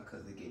TikTok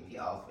because it get me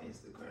off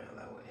Instagram.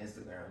 Like when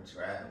Instagram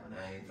dry, when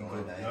I ain't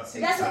doing that. That's the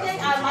thing.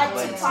 I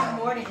like TikTok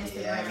more than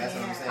Instagram. Yeah, that's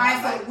what I'm saying. All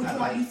right, so which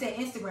one? You said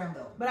Instagram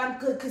though. But I'm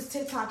good because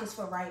TikTok is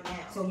for right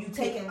now. So you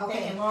thinking long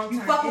term.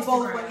 You fuck with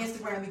both, but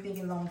Instagram you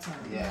thinking long term.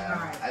 Yeah.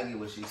 All right. I get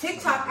what she's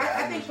TikTok.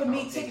 I think for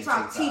me,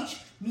 TikTok teach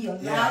me a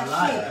lot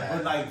of shit.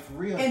 But like for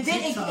real, and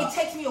then it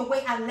takes me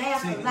away. I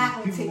laugh a lot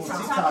on TikTok.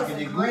 TikTok is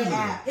a great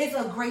app. It's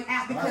a great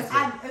app because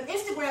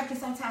Instagram can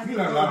sometimes be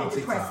a little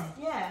depressing.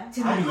 Yeah.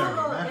 To me,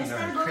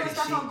 instead of Google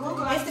stuff on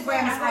Google,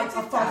 Instagram is like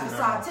a false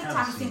facade.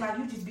 TikTok seems like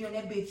you just be on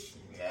that bitch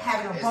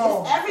having a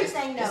ball. It's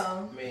everything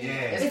though.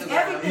 It's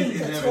everything.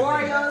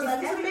 Tutorials, like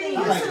it's everything.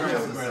 Instagram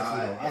is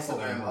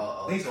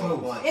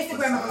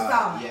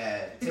facade.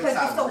 Yeah. Because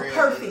it's so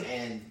perfect.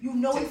 And you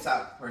know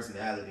TikTok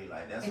personality,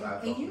 like that's why I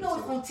fuck with. And you know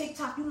it's on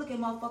TikTok, you look at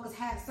motherfuckers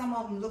some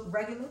of them look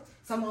regular,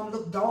 some of them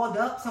look dolled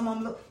up, some of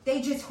them look,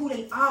 they just who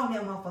they are on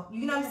that motherfucker.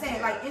 You know what I'm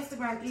saying? Like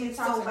Instagram is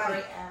so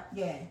like,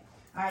 yeah.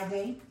 All right,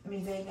 Dae,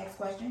 next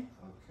question.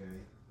 Okay.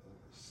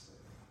 Let's see.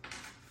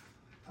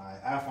 All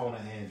right, iPhone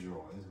and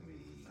Android. It's me.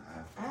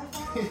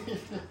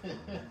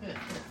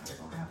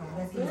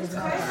 It's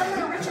crazy. Some of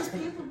the richest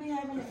people be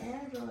having an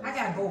Android. I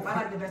got both. I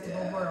like the best of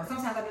both worlds.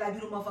 Sometimes I be like,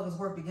 do the motherfuckers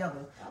work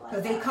together?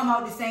 Because they come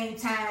out the same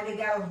time, they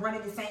got us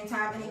running the same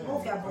time, and they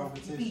both got both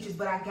features,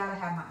 but I gotta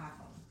have my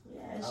iPhone.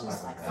 Yeah, it's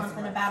just like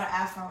something about an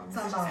iPhone.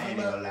 I ain't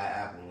gonna lie,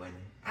 Apple winning.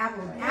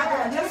 Apple.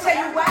 Let me tell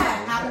you why.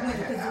 Apple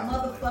winning because the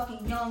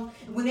motherfucking young.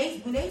 When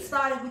they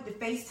started with the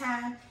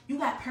FaceTime, you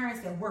got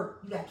parents that work.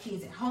 You got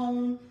kids at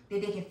home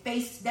that they can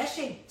face. That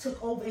shit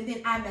took over, and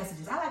then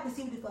iMessages. I like to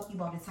see what the fuck you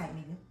about to type,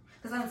 nigga.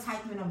 Because I done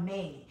type you and I'm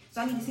mad.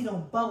 So I need to see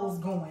those bubbles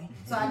going.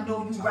 So I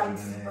know you writing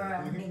some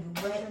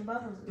nigga.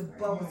 What? The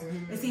bubbles.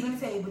 And see, let me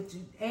tell you, but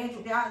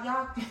Andrew,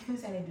 y'all,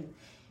 here's how they do.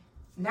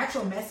 Not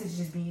your message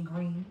just being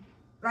green.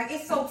 Like,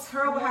 it's so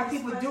terrible how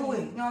people do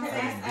it. You know what I'm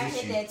saying? I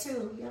hit that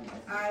too.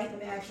 Alright, let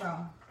me ask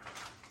y'all.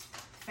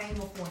 Fame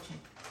or fortune?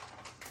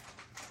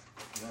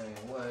 Man,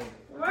 what?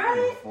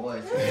 Right?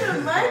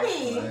 Fortune.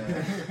 Money.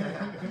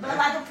 But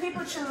like if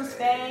people choose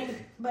fame,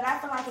 but I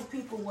feel like if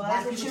people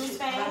was to choose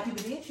fame. A lot of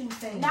people did choose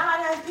fame.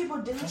 Nowadays people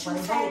do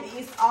choose fame.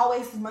 It's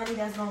always money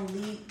that's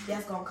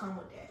gonna come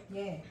with that.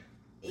 Yeah.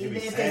 Even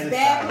if it's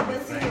bad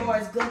publicity or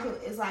it's good,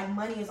 it's like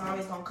money is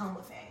always gonna come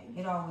with fame.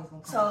 It always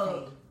gonna come.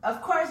 So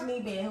of course, me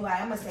being who I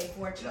am, I'm gonna say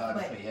fortune,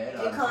 but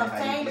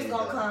fame is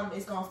gonna come.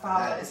 It's gonna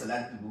follow. It's a lot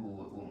of people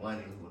who with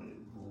money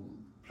who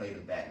play the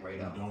back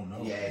radar. Don't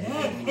know.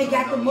 They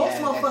got the most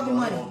motherfucking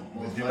money.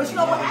 But you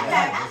know what? I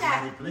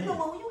got. You know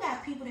what? When you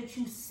got people that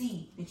you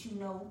see that you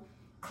know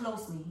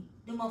closely,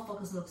 them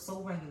motherfuckers look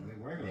so regular.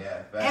 Regular.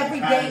 Yeah. Every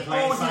day,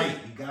 all day.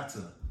 You got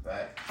to.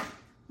 Right.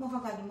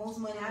 Motherfucker got the most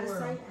money in the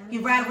world. Say,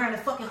 You ride around a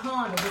fucking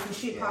Honda with some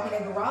shit probably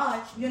in the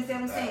garage. You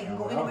understand what I'm saying? You can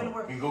go anywhere to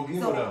work. You go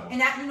get whatever.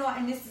 And that, you know,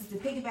 and this is the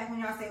piggyback when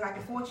y'all say like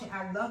the fortune.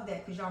 I love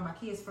that because y'all my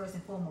kids first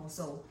and foremost.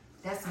 So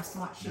that's some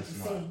smart shit to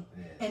say.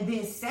 Yeah. And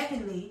then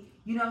secondly,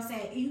 you know what I'm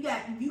saying?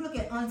 You look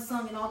at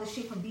Unsung and all the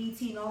shit from BET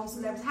and all those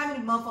celebrities. How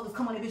many motherfuckers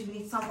come on the bitch when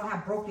they talk about how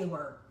broke they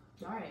were?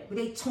 Right. But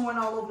they touring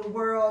all over the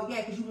world.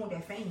 Yeah, because you want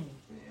that fame.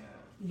 Yeah.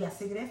 You got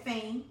sick of that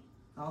fame.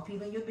 All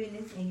people in your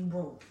business and you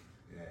broke.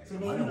 Yeah, so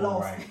then you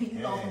lost. Right. You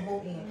lost on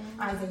both ends.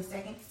 All right, so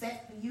second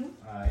set for you.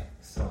 All right,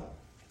 so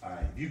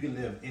if you can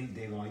live in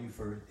Dae on you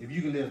first. If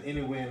you can live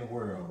anywhere in the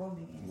world,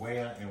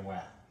 where and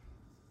why?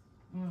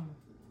 I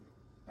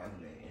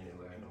can live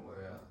anywhere in the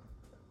world.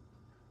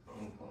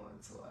 I'm going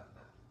to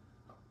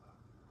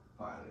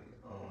probably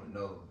I don't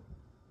know.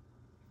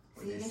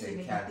 When they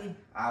say Cali,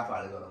 I'll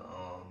probably go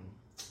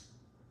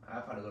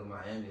to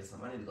Miami or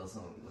something. I need to go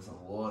with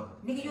some water.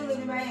 Nigga, you live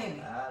in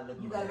Miami.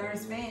 You gotta learn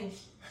Spanish.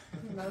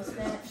 No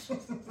Spanish. I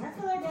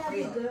feel like that'd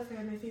be good for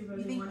him if he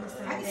really wanted to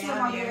stay I can see him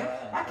out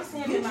here. I can see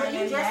him in Miami.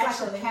 You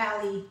dress like a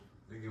Cali.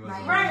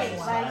 Right,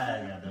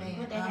 like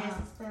with the hats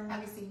and stuff. I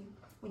can see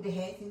with the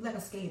hat. He's like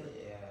a skater.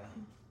 Yeah.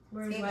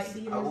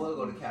 I would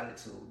go to Cali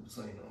too,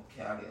 between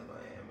Cali and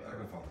Miami. I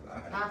can fuck with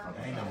that. I fuck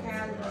with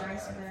Cali,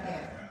 nice.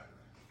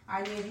 All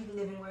right, if you could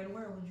live anywhere in the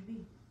world, would you be?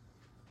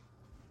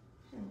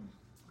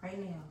 Right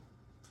now.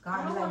 God,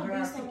 I don't want to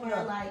be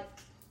somewhere like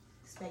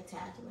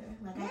spectacular.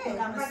 Like I think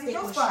I'm gonna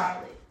stick with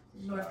Charlotte,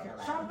 North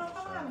Carolina. Charlotte, North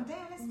Carolina.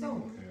 Damn, that's dope.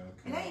 Okay.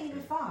 And that ain't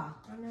even far.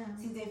 I know.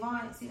 See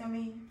Devon, see what I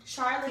mean?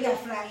 Charlotte. He got to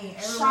fly in.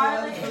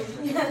 Charlotte.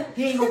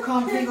 He ain't gonna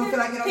come. He ain't gonna feel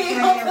like get on the plane. He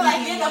ain't gonna feel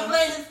like getting a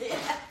plane.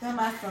 That's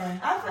my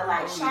son. I feel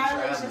like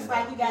Charlotte's just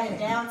like you got in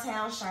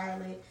downtown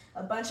Charlotte.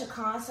 A bunch of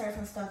concerts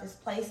and stuff is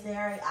placed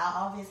there. I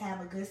always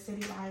have a good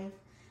city life,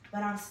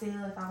 but I'm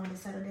still, if I want to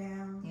settle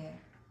down,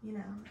 you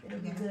know, it'll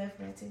be good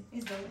for that too.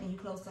 It's dope, and you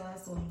close to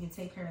us, so you can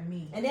take care of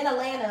me. And then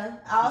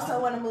Atlanta, I also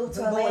want to move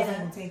to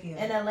Atlanta.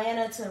 And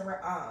Atlanta to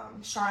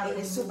Charlotte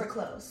is super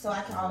close, so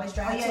I can always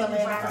drive to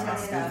Atlanta for my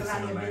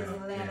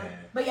stuff.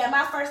 But yeah,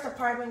 my first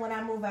apartment when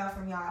I move out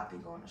from y'all, I'll be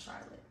going to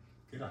Charlotte.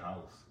 Get a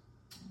house.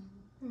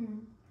 I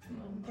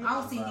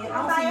don't see you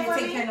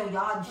take care of no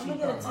yard and shit. I'm gonna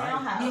get a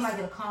townhouse. You might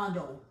get a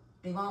condo.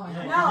 They want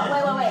my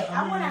No, wait.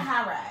 I want a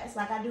high rise.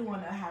 Like I do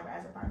want a high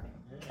rise apartment.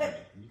 Yeah,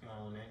 you can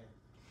own that.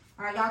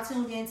 All right, y'all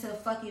tuned in to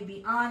Fuck It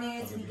Be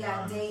Honest. We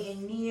got Dae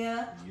and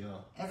Nia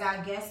as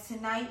our guests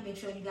tonight. Make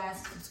sure you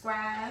guys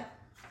subscribe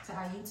to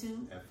our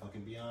YouTube, and Fuck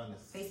It Be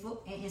Honest,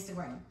 Facebook, and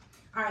Instagram.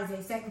 All right,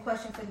 Zay, second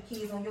question for the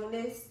kids on your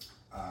list.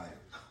 All right.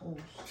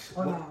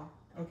 Oh no.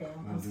 Okay,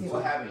 I'm scared.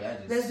 What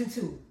happened? Let's do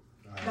two.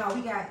 Right. No,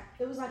 we got.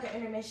 It was like an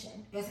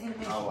intermission. Yes,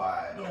 intermission. Oh,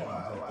 wow.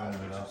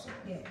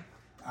 Yeah.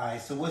 All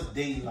right, so what's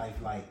dating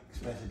life like,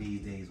 especially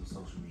these days with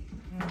social media?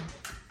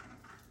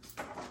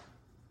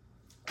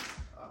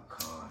 A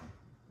con.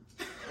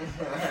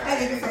 I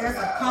didn't say that's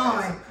a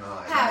con.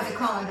 How's a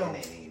con though?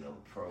 It ain't no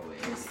pro. All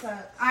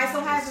right, so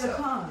how's it a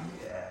con?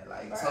 Yeah,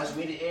 like social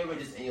media,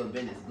 everybody just in your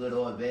business, good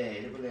or bad.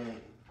 It really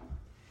ain't.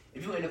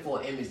 If you're in it for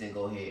an image, then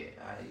go ahead.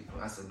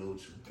 I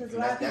salute you. Because a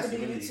lot of people do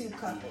YouTube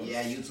couples.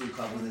 Yeah, YouTube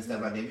couples and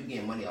stuff like that. If you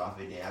getting money off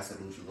it, then I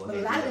salute you. Go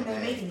ahead. But a lot of them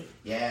ain't making it.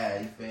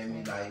 Yeah, you feel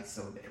me? Like,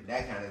 so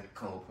that kind of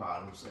come with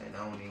problems. And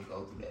I don't even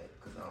go through that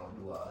because I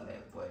don't do all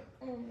that. But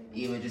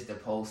even just the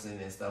posting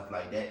and stuff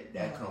like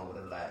that come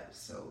with a lot.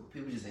 So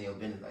people just in your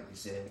business, like you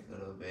said, good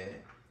or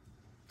bad.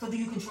 So do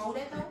you control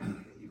that though?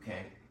 You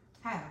can't.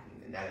 How?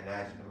 Not in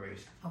our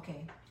generation.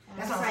 Okay.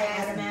 That's what I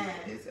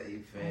asked. It's you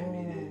feel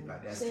me?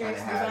 Like that's kind of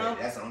how.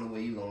 That's the only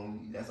way you gonna.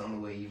 That's the only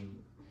way you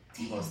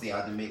gonna stay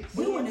out the mix.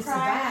 We want to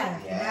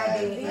survive.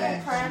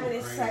 Being private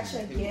is such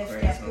a gift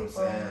that people.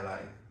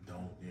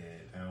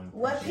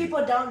 What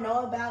people don't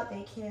know about,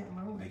 they can't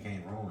ruin. They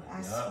can't ruin.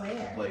 I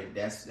swear. But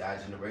that's our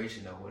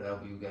generation or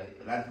whatever you got.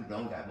 A lot of people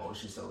don't got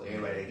motion, so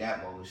everybody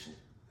that got motion.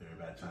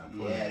 Everybody trying to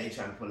pull they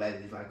trying to pull that.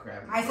 It's like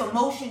crap. Alright, so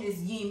motion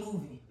is you ain't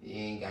moving. You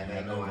ain't got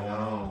that going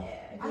on.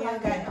 Yeah, you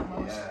ain't got no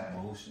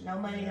motion. No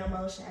money, no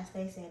motion. I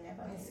stay saying that.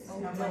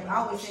 I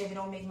always say if it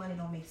don't make money, it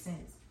don't make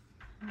sense.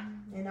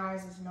 And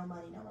ours is no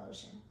money, no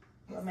motion.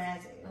 What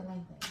matters? I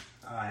like that.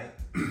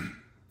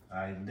 All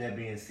right. That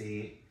being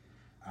said,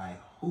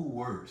 who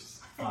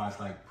worse as far as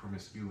like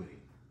promiscuity,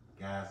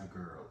 guys or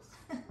girls?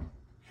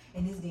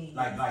 In this game.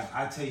 Like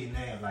I tell you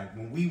now, like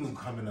when we was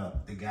coming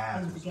up, the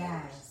guys was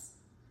worse.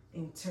 They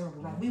were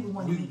terrible. Like we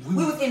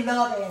was in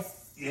love as.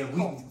 Yeah,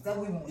 we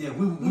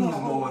was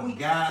more.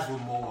 Guys were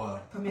more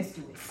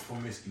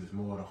promiscuous,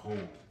 more the whole. You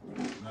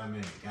know what I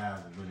mean?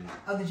 Guys were really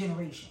of the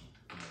generation.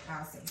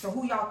 I'll say. So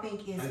who y'all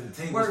think is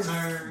the tables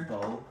turned?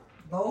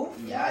 Both?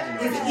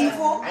 Yeah, is it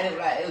equal? I didn't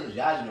lie. It was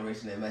y'all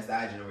generation that messed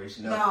our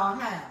generation up.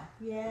 No, how?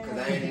 Yeah. Because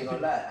I ain't even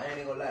gonna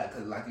lie.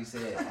 Because like you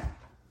said,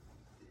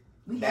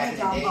 we back in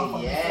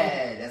the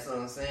day, that's what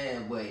I'm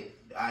saying. But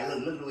I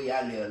look at the way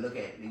y'all live. Look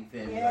at you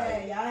feel me? Yeah,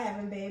 like, y'all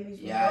having babies,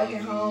 yeah,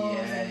 broken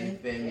homes, you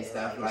feel me?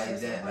 Stuff like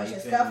just that. A bunch Like,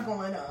 of you stuff feel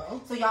me? going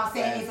on. So y'all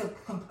saying it's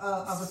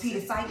a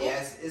repeated cycle?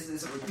 Yes,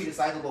 it's a repeated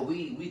cycle, but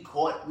we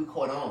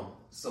caught on.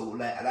 So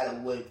like a lot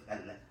of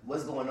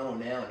what's going on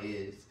now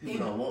is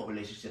people don't want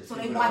relationships. So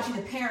people they watching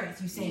the parents,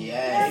 you saying?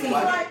 Yeah,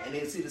 Yeah, and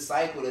they see the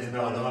cycle that's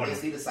going on. They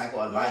see the cycle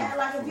of life. Yeah,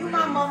 like if you For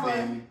my real, mama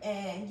feel me?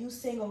 and you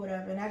single,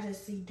 whatever, and I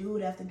just see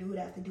dude after dude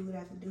after dude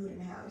after dude in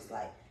the house,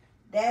 like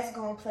that's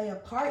gonna play a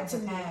part to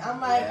me. I'm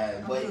like,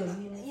 Yeah, but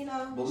you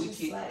know, but we just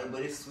keep, like,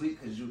 but it's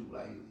sweet because you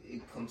like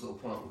it comes to a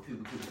point where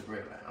people keep the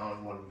bread. Like I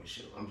don't want a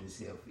relationship. I'm just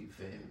here for you.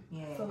 Feel me?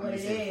 Yeah. For I'm what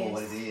just it here for is.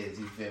 what it is.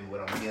 You feel me?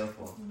 What I'm here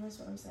for. That's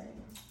what I'm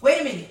saying.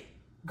 Wait a minute.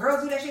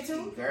 Girls do that shit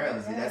too?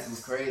 Girls, Yes. that's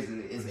what's crazy.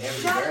 It's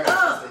every Shut girl.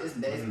 up. It's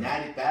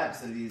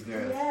 95% of these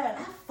girls. Yeah.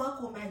 I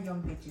fuck with my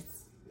young bitches.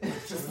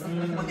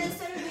 What they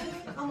say again?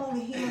 I'm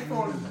only here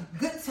for a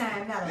good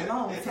time, not a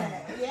long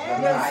time.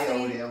 Yeah. You I over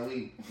understand? there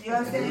weak. You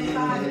understand me,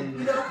 Kaya? You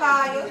know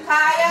Kaya?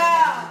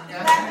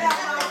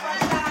 Kaya!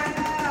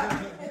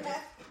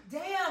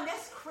 Damn,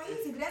 that's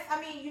crazy. But that's,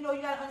 I mean, you know,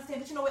 you gotta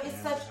understand. But you know what?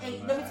 It's such a,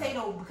 let me tell you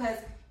though, because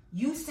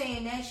you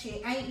saying that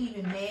shit, I ain't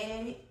even mad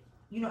at it.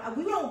 You know,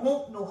 we don't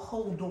want no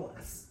whole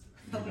daughters.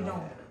 No, we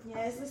don't. Yeah,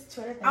 it's this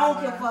Twitter thing. I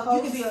don't give a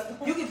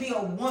fuck. You can be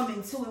a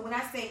woman too. And when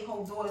I say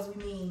whole daughters,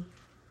 we mean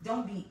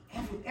don't be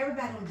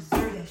everybody don't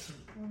deserve that shit.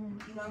 Mm-hmm.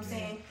 You know what I'm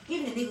saying?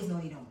 Even the niggas know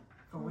they don't.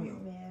 For real.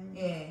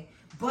 Yeah. Yeah.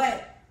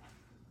 But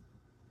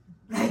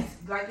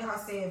like y'all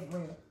said, for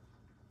real.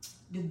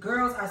 The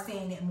girls are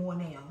saying that more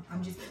now.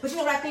 But you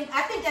know what I think?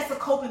 I think that's a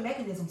coping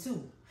mechanism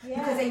too. Yeah.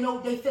 Because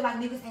they feel like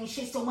niggas ain't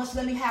shit so much.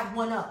 Let me have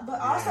one up.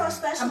 But also,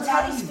 especially I'm with all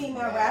telling these you.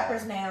 female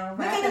rappers now, Look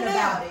at rapping them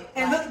about now. it.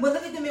 And Like,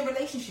 look at them in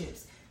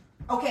relationships.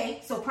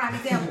 Okay, so prime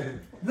example.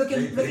 Look at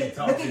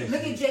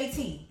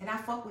JT. And I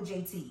fuck with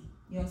JT.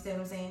 You understand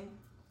what I'm saying?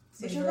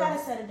 but you gotta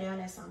settle down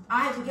at some point.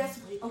 Alright, but guess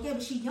what? Okay,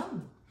 but she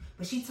young.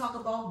 But she talk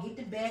about get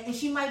the bag, and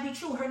she might be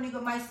true. Her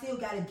nigga might still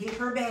gotta get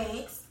her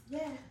bags,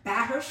 Yeah. buy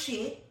her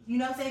shit. You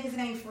know what I'm saying? Because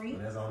it ain't free.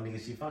 But that's the only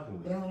nigga she fucking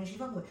with. That's the only she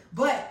fucking with.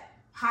 But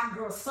hot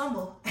girl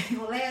summer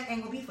ain't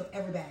gonna be for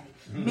everybody.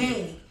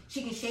 Meg,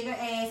 she can shake her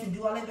ass and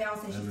do all that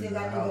bounce, and she still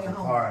got to go at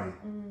home. Party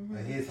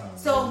at his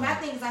house. So my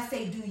thing is, I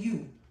say, do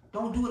you?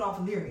 Don't do it off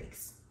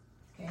lyrics.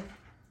 Okay.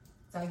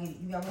 So I get it.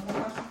 You got one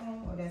more question for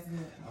him, or that's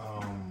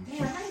good?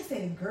 Damn, how you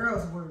say the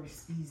girls'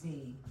 words these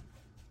days?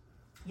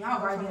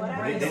 Y'all right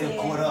in They done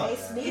caught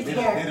up. They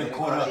done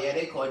caught up. Yeah,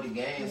 they caught the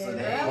game, so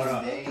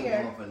they ain't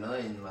going for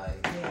nothing.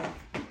 Like,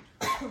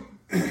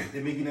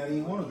 They make you not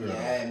even want a girl.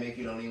 yeah, it make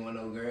you don't even want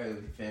no girl.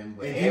 You feel me?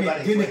 But And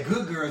everybody, then the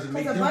good girls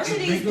make Because them a bunch of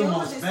these make them more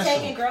dudes is special.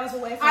 taking girls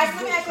away from All right, so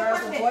let me ask you a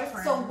girls with question.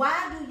 boyfriends. So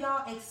why do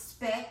y'all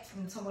expect,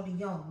 I'm talking about the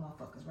young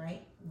motherfuckers,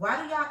 right?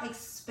 Why do y'all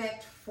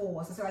expect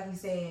for, so like you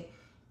said,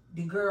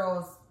 the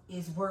girls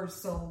is worse,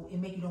 so it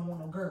make you don't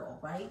want no girl,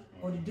 right?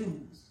 Or the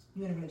dudes,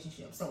 you in a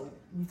relationship. So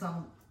we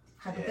talking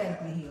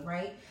hypothetically here,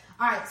 right?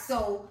 All right,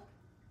 so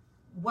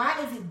why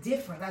is it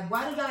different? Like,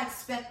 why do y'all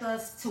expect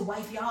us to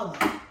wipe y'all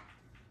up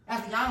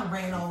after y'all done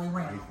ran all the way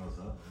around?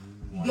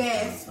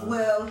 Yes,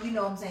 well, you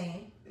know what I'm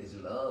saying. it's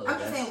love. I'm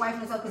just saying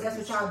wiping us up because that's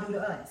what y'all do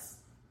to us.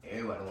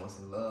 Everybody wants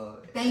some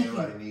love. Thank you.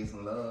 Everybody needs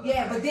some love.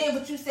 Yeah, but then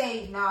but you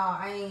say,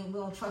 nah, we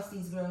don't trust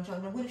these girls. Now,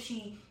 what if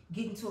she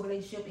get into a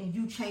relationship and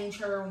you change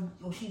her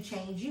or she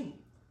change you?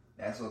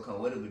 That's what come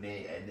with it. But then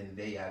at the end of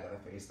the day, y'all gotta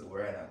face the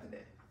world after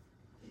that.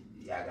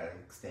 Y'all gotta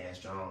stand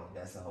strong.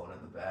 That's a whole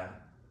other battle.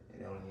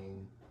 You know what I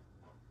mean?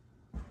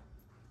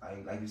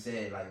 Like you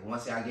said, like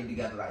once y'all get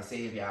together, like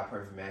say if y'all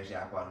perfect match,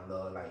 y'all fall in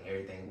love, like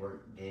everything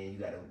work, then you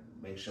gotta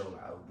make sure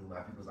like do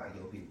my peoples like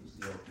your peoples.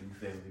 You know, you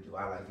feel me? Do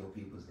I like your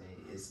peoples? Then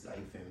it's like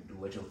you feel me? Do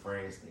what your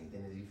friends think.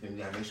 Then you feel me?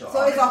 You gotta make sure.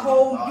 So it's a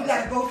whole. You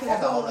gotta go through a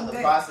That's a whole whole other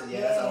thing. process.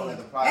 Yeah, that's a whole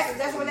other process.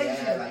 That's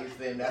relationship. Yeah, like you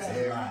feel me? That's Yeah.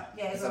 every.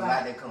 Yeah, It's a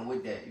lot that come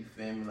with that. You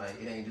feel me? Like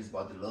it ain't just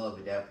about the love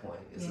at that point.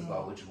 It's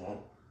about what you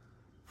want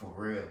for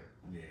real.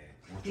 Yeah.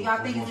 Do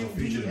y'all think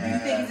do you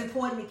think it's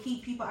important to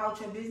keep people out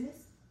your business?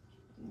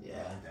 Yeah,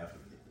 definitely.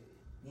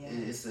 Yeah.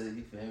 It's a,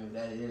 you feel me?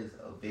 That is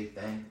a big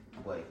thing,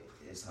 but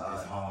it's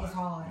hard. It's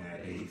hard.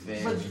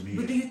 Yeah,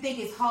 But do you think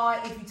it's hard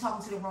if you're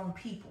talking to the wrong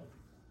people?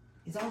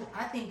 It's only.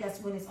 I think that's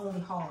when it's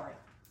only hard.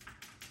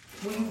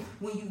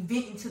 When you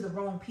vent into the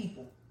wrong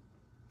people.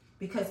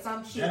 Because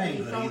some shit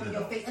is thrown in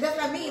your face. And that's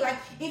what I mean. Like,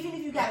 even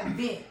if you got a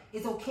vent,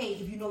 it's okay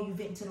if you know you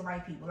venting to the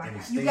right people. Like,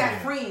 you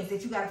got friends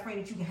that you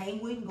can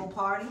hang with and go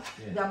party.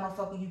 Yeah. You got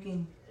motherfucker you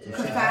can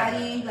confide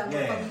in. You got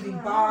motherfucker you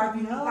can bar.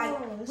 You know,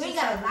 like, we ain't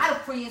got a lot of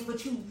friends,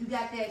 but you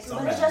got that.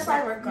 But it's just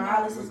like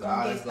regardless, it's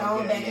going to get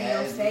thrown back in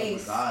your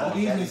face. Or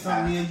even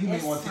something you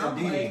may want to tell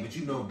Dae, but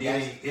you know it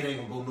ain't going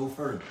to go no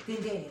further. Then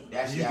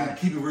you can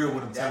keep it real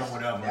with them, tell them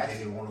whatever,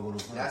 and they want to go no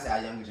further. That's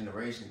our younger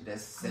generation.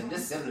 This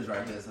siblings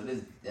right here, so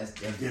that's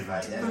different.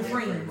 That's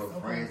friends. different,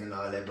 but friends and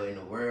all that. But in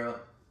the world,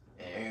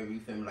 and you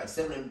feel me, like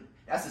sibling,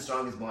 That's the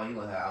strongest bond you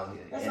gonna have out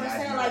here. That's And what I'm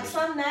I saying. do Like this-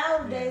 some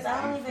nowadays,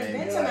 I don't You even feel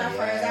been me? to my Like,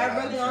 friends. yeah, I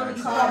really I'm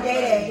only trying call to-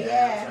 Day. I'm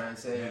Yeah. trying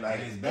to say, And like,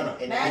 it's better.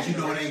 in Because you that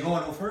know it ain't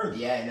going no further.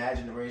 Yeah, in our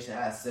generation,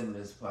 our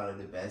siblings is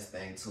probably the best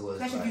thing to us.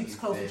 Especially if like, you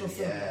close with feel your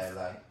me? Yeah, siblings.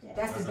 like. That's the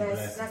That's a best.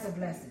 blessing. That's a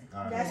blessing.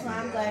 All right. That's why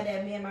I'm Yeah. glad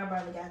that me and my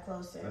brother got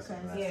closer That's because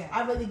a blessing. Yeah.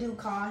 I really do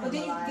call him. But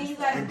then a lot. you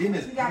gotta- And then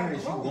as You gotta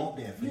parents, you grow. want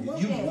that for You you.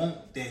 want You that.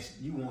 want that.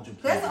 You want your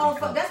kids. That's the to only.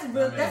 become- That's the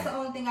real. I mean, That's the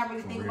only thing I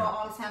really for think real. about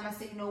all the time. I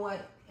say, you know what?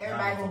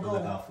 Everybody Y'all gonna gonna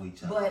look go. out for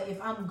each other. But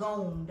if I'm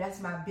gone,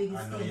 that's my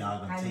biggest I know thing. y'all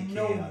gonna I take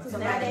know care of Because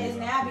somebody. nowadays,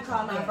 now I be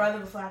calling my Yeah. brother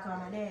before I call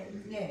my daddy.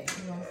 Yeah, you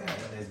know what I'm saying.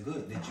 That's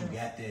good that you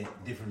got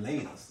that different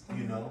layers.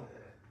 You know,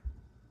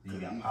 you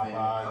got You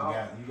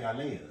Papa, feel you got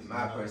layers. In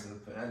my you know? personal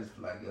opinion, I just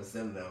feel like your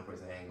sibling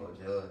person ain't gonna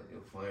judge.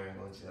 Your friend ain't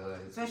gonna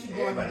judge. Especially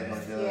going everybody to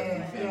gonna judge. yeah,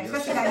 you feel yeah. me?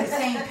 Especially like the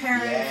same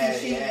parents Yeah, and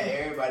shit.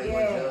 yeah, everybody Yeah.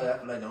 gonna judge. I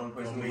feel like the only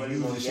person Gonna who make really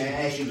you gonna shit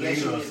against you yeah,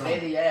 later or you something.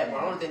 later, yeah. But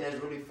the only thing that's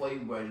really for you,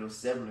 bro, is your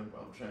sibling, bro.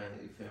 I'm trying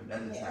to, you feel me?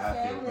 That's just how I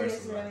Yeah, feel family is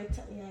personally.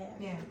 really, yeah.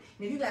 Yeah. And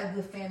if you got a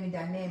good family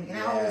dynamic, and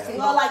I Yeah. always say,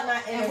 Well, like my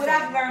and what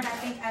I've learned,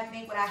 I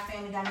think what our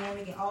family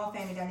dynamic and all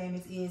family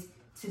dynamics is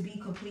to be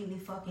completely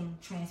fucking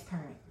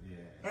transparent. Yeah.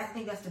 I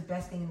think that's the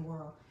best thing in the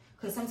world.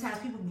 Because sometimes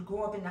people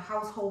grow up in the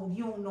household,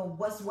 you don't know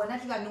what's what.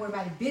 Not you gotta know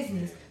everybody's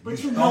business,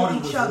 but you know thought it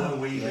each was other.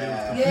 one way, but it was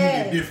Yeah. completely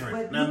Yeah, different.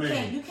 but Know what I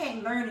mean? you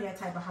can't learn in that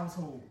type of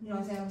household. You know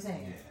what I'm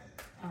saying?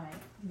 Yeah. All right,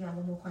 you got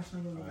one more question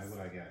on your All right, list.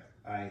 what I got?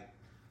 All right,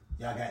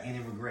 y'all got any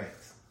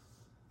regrets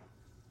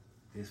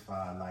this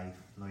far in life?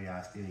 I know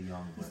y'all still young,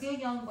 You're but still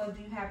young, but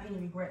do you have any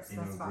regrets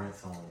any thus far?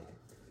 regrets on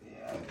Yeah,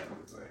 I got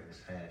regrets.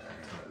 this past?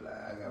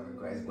 I got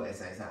regrets, but at the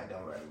same time, I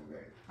don't really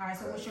regret. All right,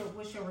 so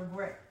what's your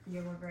regret?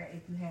 Your regret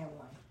if you had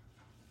one?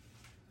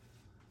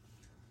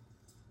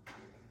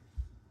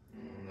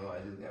 No, I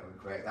just got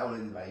regrets. I would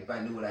have like if I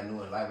knew what I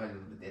knew in life, I just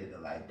would have did it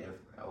a lot different.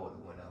 I would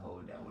have went a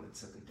whole. I would have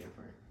took a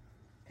different,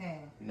 Path.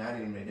 not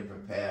even a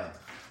different path.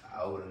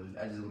 I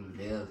just would have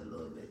lived a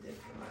little bit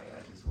different. Like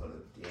I just would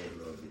have did a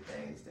little bit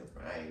things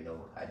different. I ain't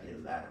know I did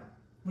a lot of.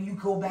 When you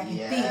go back and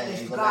Yeah, think and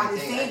that go God back is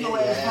and think, saying your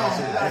I did- ass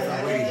yeah, wrong.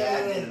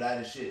 I did Yeah. a lot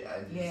of shit. I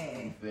just, Yeah.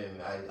 you feel me?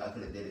 I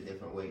could have did it a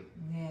different way,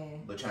 Yeah,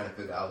 but trying to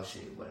figure out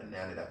shit. But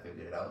now that I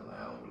figured it out, like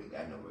I don't really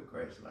got no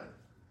regrets. Like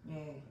yeah.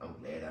 I'm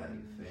glad I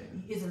didn't feel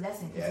me. It's a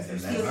lesson. Yeah, Because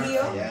it's you a still lesson.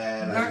 here,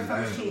 Yeah, you like, learn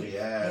from you shit. learn,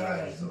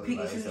 Yeah, like, so, you pick and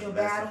like, choose it's a your lesson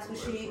battles for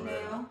for real, shit for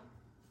real. now.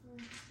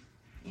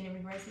 Any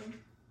regrets here?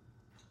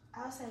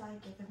 I would say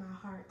like giving my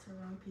heart to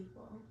wrong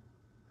people.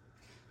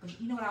 But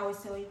you know what I always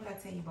tell you? What I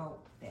tell you about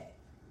that?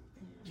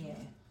 Yeah,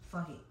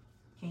 fuck it.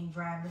 Can't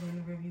drive looking in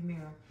the rearview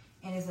mirror,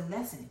 and it's a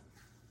lesson.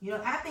 You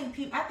know, I think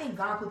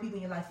God put people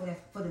in your life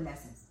for the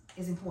lessons.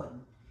 It's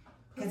important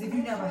because if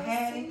you never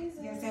had it, you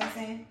understand what I'm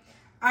saying?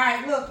 All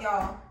right, look,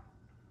 y'all.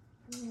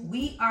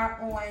 We are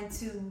on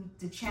to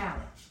the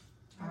challenge.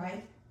 All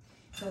right.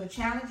 So the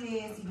challenge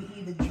is you can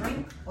either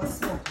drink or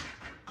smoke.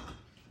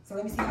 So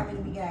let me see how many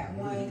we got.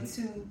 1,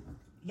 2.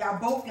 Y'all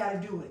both got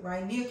to do it,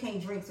 right? Nia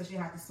can't drink, so she'll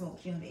have to smoke.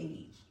 She's under 8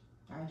 each.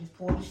 All right, just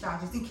pour the shot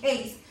just in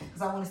case,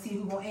 because I want to see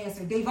who's going to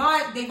answer.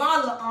 Davon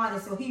look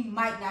honest, so he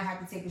might not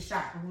have to take a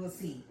shot, but we'll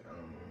see.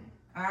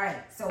 All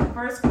right, so the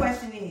first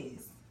question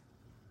is.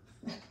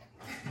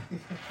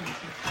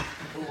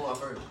 Who going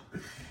first?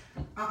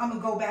 I'm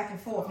going to go back and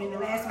forth. And then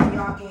the last one,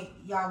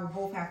 y'all will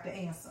both have to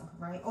answer,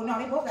 right? Oh, no,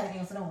 they both got to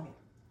answer, don't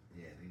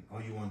they? Yeah.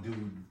 You want to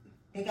do?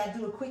 They got to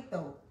do it quick,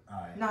 though.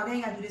 All right. No, they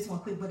ain't got to do this one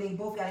quick, but they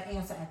both got to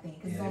answer, I think,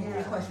 because it's Yeah, only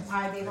 3 questions.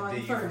 All right, Davon,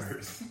 you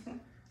first.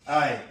 All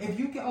right. If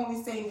you can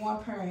only say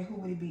one parent, who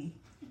would it be?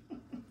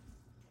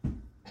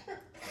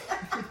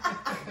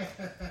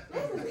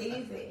 This is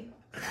easy.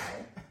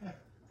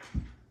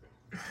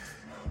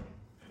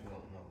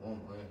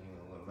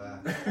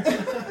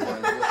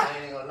 I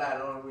ain't gonna lie,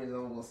 the only reason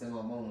I'm gonna say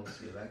my mom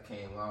shit, I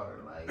came out her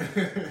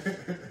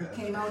like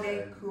Came out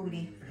that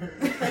cootie.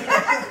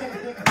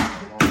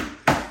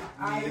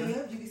 Alright,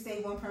 Liv, you can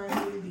say one parent,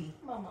 who would it be?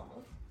 My mama.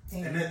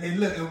 And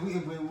look,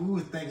 when we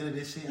was thinking of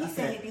this shit, He I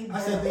said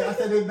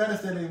said they better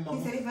say their He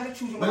mama. said they better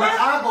choose your But mom. like,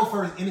 I'll go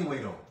first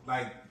anyway though.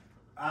 Like,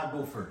 I'll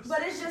go first. But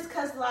it's just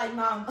cause like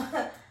mom,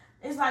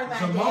 it's like my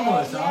Your dad.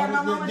 mama, Yeah,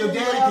 my mama your just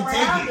daddy well can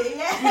take rounded, it.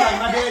 yeah. You like,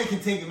 my daddy can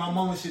take it. My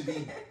mama should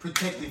be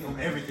protected from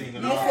everything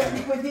and all.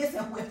 Yes, with this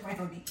and with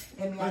Roundy.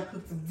 That means I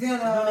cook some dinner. It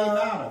don't even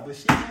matter, but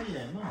shit,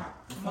 yeah,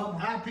 Mama.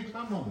 I'll pick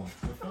my mama.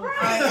 Right.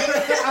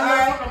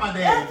 I fuck my I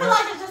daddy. feel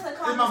like it's just a It's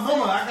common my mama.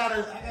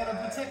 sense. I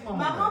gotta protect my My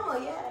mama.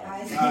 mama, yeah.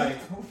 Alright.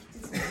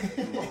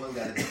 mama's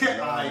gotta take it.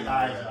 Alright,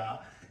 y'all.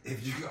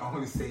 If you could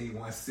only say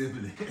one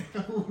sibling,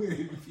 who would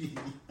it be?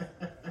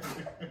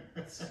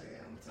 Shit,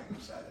 I'm taking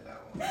a shot at that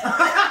one.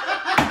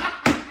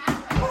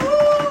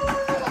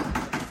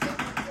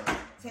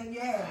 Take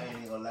your I ass.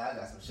 ain't gonna lie, I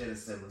got some shit to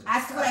say.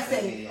 I swear I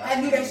say. I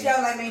knew that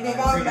show like man, they've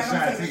all Take a got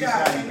shot. to take a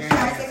shot. Take a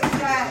shot. Take a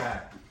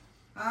shot.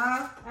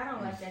 I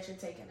don't like that you're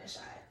taking a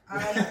shot.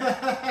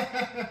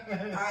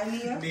 Alright,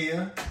 Nia.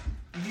 Nia,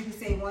 If you can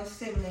say one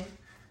sibling,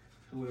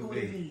 who who would would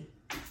it it be?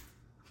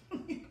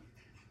 be?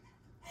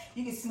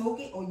 You can smoke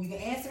it, or you can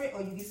answer it,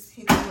 or you can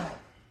hit the blunt.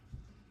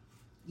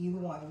 Either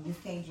one. You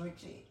just can't drink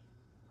shit.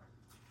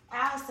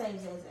 I'll say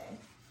Zay.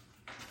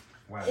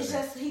 Why It's is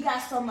that? just he got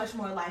so much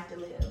more life to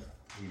live.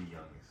 He the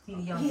youngest. He the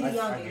He the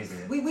youngest.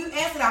 youngest. We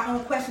answered our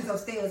own questions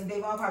upstairs, and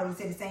they all probably would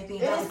say the same thing.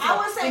 I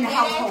would say in the Dede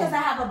household. because I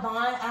have a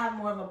bond. I have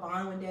more of a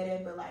bond with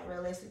Dede, but like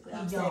realistically,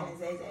 I'm He saying young.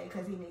 Zay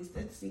because he needs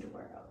to see the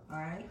world. All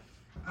right.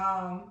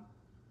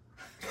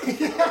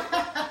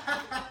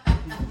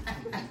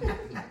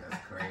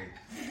 That's crazy.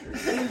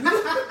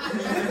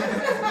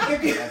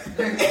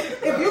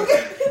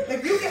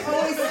 If you can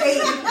only say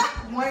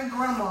one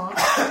grandma,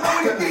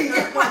 what would it be?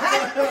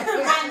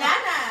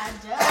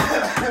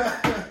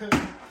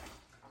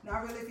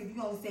 Not realistic. If you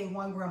can only say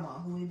one grandma,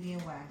 who would it be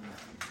and why?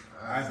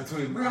 Alright,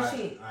 between Real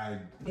shit. I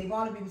They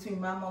want to be between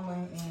my mama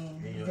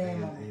and your their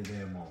mama.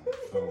 mama.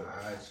 So,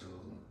 I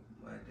choose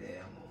my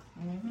damn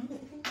mom.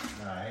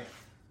 alright.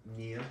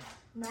 Nia.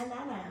 Nah. Yeah,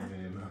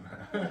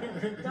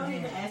 Don't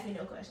even ask me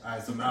no questions.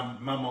 Alright, so my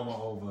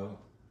mama over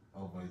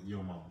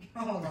your mama.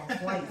 Hold on, wait,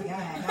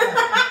 God.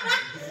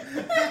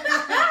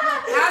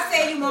 I'll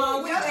say you,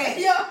 mom. We'll say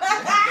you.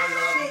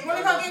 When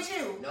we gonna get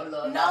you? No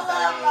love. No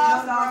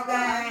love,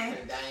 Diane.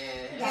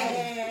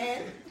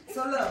 Diane.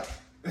 So look,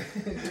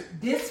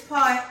 this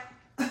part.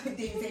 Then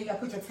you say you gotta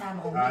put your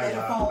timer on. Alright, The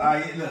y'all. phone.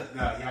 Alright, look,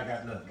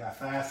 y'all got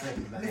 5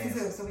 seconds to Listen to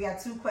answer. it. So we got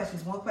 2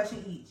 questions, 1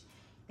 question each.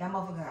 That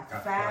motherfucker got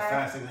Got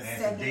 5 seconds to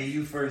answer. seconds. Day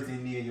you first,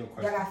 then Nia, your Y'all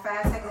question. got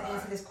 5 seconds to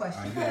answer this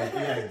question. Alright, you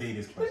gotta day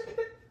this question.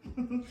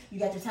 You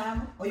got your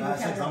timer? Or you 5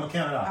 seconds. I'm gonna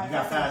count it off. You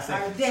got 5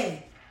 seconds. Alright,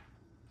 Day.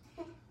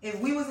 If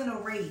we was in a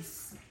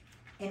race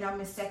and I'm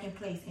in second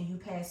place and you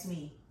pass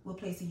me, what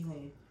place are you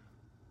in?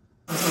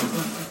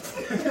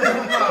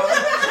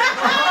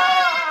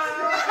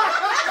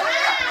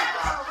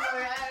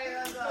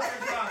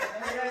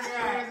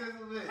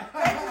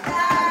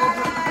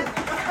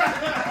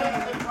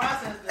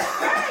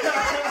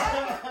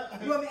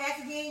 You want me to ask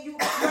again? You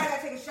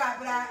gotta take a shot,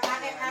 but I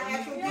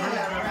ask you again. I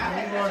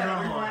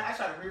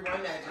try to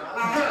rerun that, John.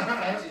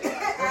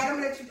 Alright, I'm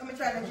gonna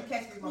try to let you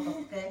catch this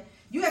motherfucker, okay?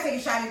 You gotta take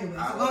a shot anyway.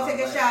 So go take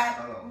a shot.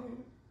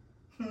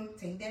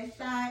 Take that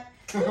shot.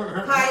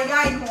 Kai,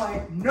 y'all ain't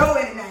going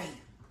nowhere tonight.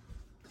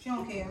 She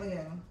don't care. Look at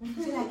him.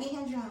 She's like, get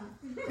him drunk.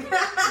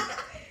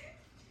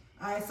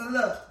 Alright, so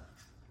look.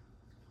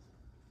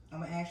 I'm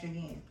gonna ask you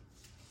again.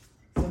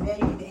 So now you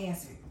get the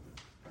answer.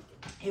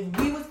 If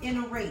we was in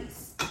a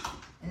race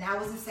and I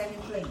was in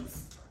second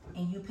place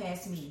and you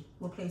passed me,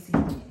 what place are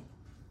you in?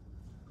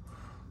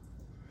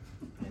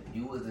 If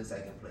you was in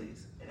second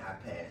place and I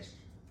passed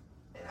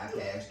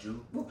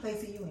you, What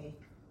place are you in?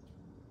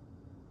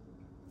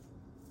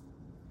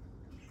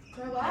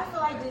 Well, I feel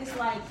like this,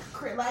 like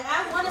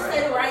I want to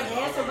say the right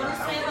answer, but it's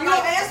saying You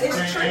like don't answer it's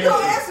it. true. You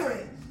don't answer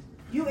it.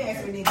 You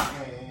answer it, nigga.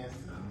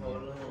 hold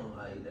on,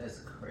 like that's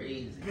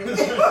crazy.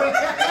 That's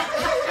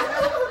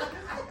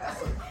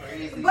a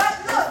crazy. But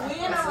look, We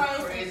in a That's a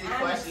race. crazy And I'm in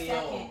question, yo.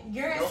 second.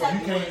 You're in No, second.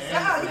 you can't place.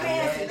 no, you can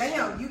answer it. Let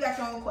him. You got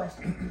your own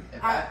question.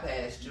 If I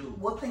passed you,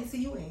 What place are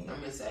you in?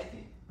 I'm in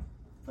second.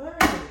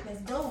 First.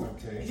 Let's go.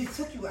 Okay. It just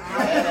took you out.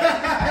 I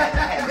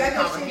had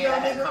to comprehend.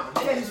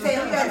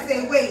 You gotta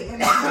say wait.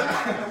 And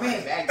then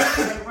wait. Back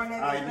Run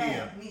that Alright, bitch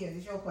back. Nia,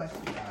 this your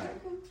question.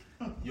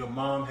 Your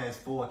mom has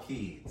 4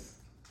 kids.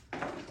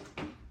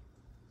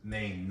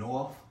 Name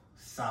North,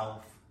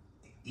 South,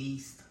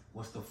 East.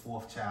 What's the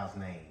 4th child's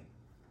name?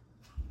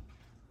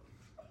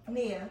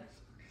 Nia.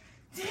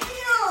 Damn.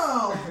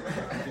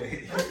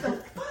 Okay.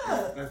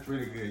 Fuck. That's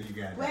pretty good. You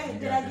got it. Wait, You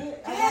did got I it.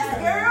 get? Yes,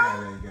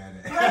 girl. You got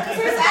it.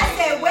 I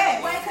said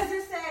wait. Wait, because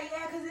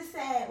it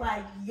said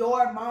like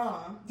your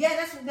mom. Yeah,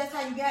 that's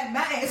how you got it. My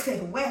ass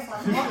said west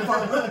like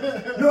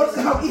motherfucker. North,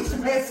 south, east,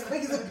 west,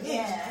 quick as a bitch.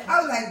 Yeah. I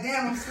was like,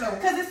 damn, I'm slow.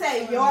 Because it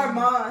said your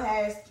mom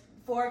has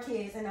 4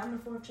 kids and I'm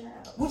the 4th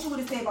child. What you would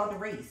have said about the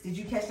race? Did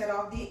you catch that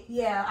off, Dick?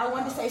 Yeah, I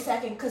wanted to say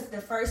second because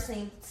the first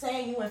saying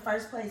you in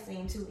first place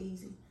seemed too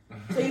easy.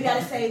 So you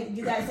gotta say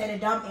the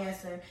dumb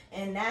answer,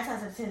 and 9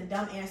 times out of 10 the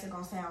dumb answer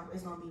gonna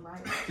be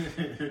right.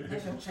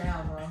 That's your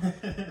child, bro.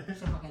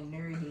 That's your fucking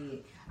nerd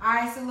head.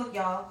 Alright, so look,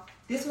 y'all.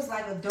 This was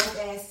like a dope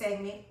ass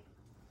segment.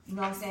 You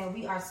know what I'm saying?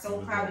 We are so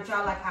proud of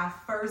y'all. Like our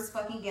first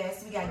fucking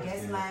guest. We got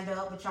guests lined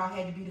up, but y'all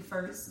had to be the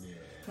first. Yeah.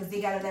 Because they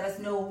gotta let us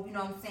know, you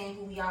know what I'm saying,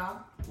 who we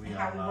are and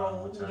how we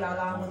roll, who y'all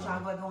are, and what y'all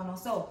got going on.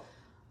 So,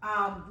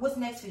 what's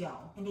next for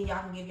y'all? And then y'all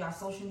can give y'all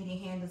social media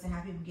handles and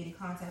how people get in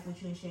contact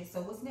with you and shit.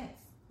 So what's next?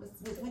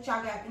 What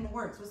y'all got in the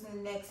works? What's in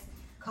the next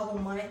couple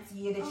months,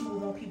 year that you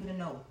would want people to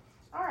know?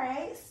 All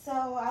right, so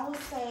I would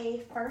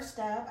say first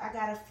up, I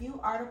got a few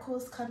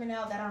articles coming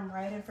out that I'm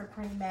writing for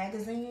Print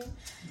Magazine,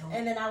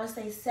 and then I would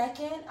say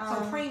second.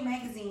 So Print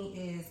Magazine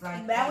is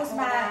like that was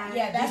that's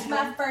digital?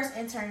 my first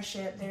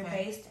internship. They're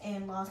based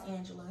in Los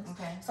Angeles,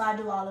 Okay. so I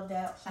do all of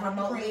that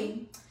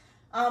remotely.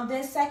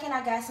 Then second,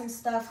 I got some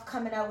stuff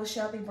coming out with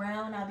Shelby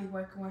Brown. I'll be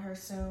working with her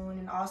soon,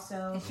 and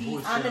also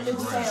on the new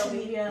social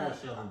media.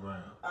 Who's Shelby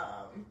Brown?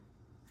 Oh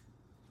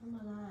my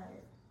God,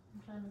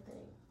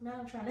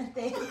 I'm trying to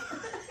think.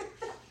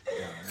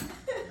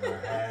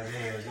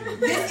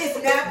 This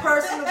is not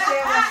personal,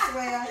 Shell, I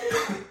swear.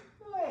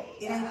 Wait.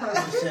 It's Same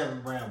person. Sherry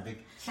Brown,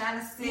 Vicky.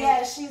 China 6.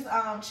 Yeah, she's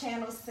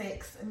Channel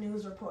 6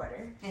 news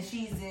reporter. And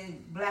she's a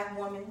black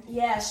woman.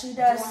 Yeah, she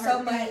does doing so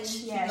her much. thing.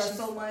 She Yeah, does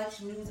so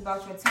much news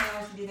about your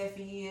town. She did that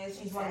for years.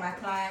 She's one of my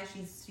clients.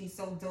 She's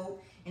so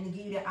dope. And to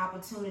give you that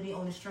opportunity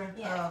on the strength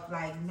of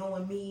like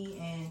knowing me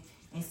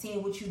and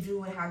seeing what you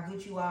do and how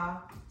good you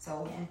are.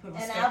 So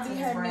and I'll be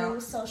her new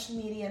social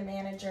media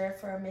manager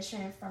for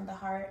Mission from the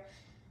Heart.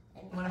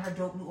 One of her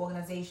dope new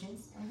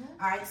organizations.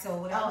 Mm-hmm. All right, so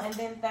what else? Oh, and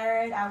then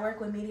third, I work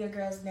with Media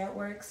Girls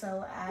Network,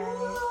 so I'm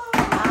going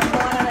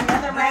on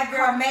another Black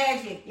Girl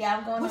Magic. Yeah,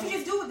 I'm going. What you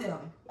just do with them?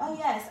 Oh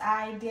yes,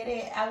 I did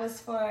it.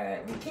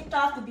 We kicked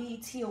off the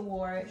BET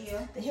Awards,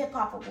 the Hip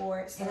Hop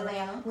Awards in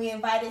Atlanta. We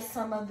invited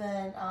some of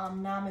the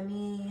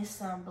nominees,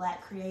 some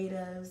black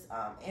creatives,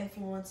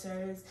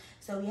 influencers.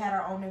 So we had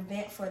our own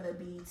event for the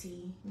BET.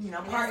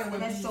 Partnered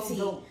with BET. So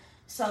dope.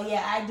 So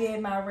yeah, I did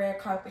my red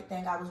carpet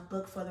thing. I was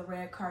booked for the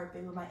red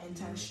carpet with my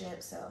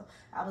internship, so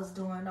I was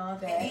doing all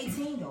that. At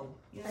 18 though.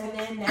 And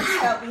then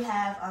next up we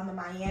have the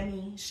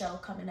Miami show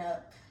coming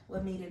up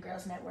with Media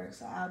Girls Network,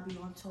 so I'll be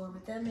on tour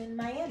with them in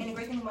Miami. And the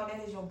great thing about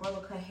that is your brother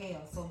cut hair,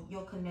 so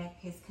you'll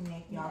connect, his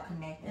connect, y'all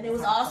connect. And it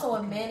was also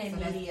a men in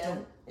media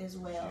as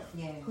well,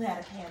 who had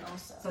a panel.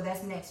 So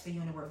that's next for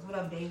you in the works. What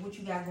up, Dave? What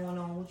you got going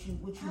on? What you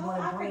want to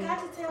bring? I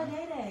forgot to tell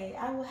Day.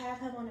 I will have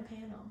him on the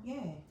panel.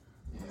 Yeah.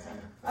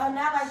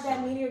 Not like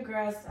that. Media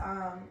Girls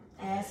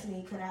asked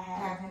me, could I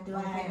have him? Do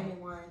I have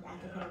anyone I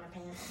can put on the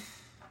panel?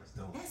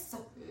 That's so.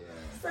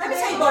 So let me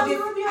tell you about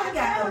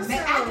this. I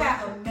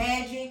got a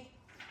magic.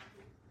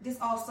 This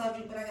all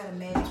subject, but I got a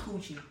magic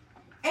coochie.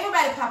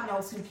 Everybody popping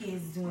out 2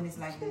 kids doing this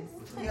like this.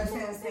 You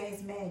understand what I'm saying?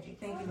 It's magic.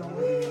 Thank you,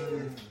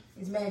 Lord.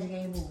 It's magic,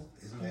 ain't boo.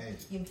 It's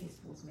magic. Give kids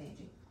it's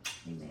magic.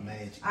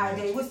 Magic. All right,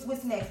 Dave.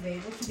 What's next,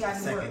 babe? What you got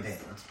in the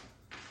works?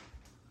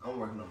 I'm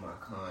working on my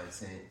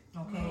content.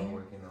 Okay.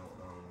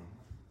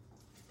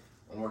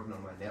 I'm working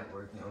on my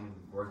networking. I'm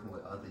working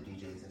with other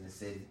DJs in the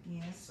city.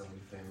 Yes. So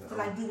you feel me? So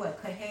like do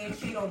what? Cut hair,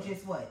 treat, or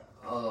just what?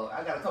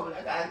 I got a couple.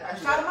 Shout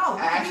them out.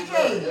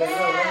 DJ.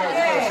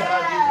 Yeah.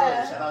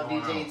 Shout out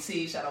DJ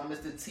T. Shout out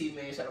Mr. T,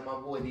 man. Shout out my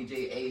boy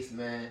DJ Ace,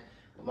 man.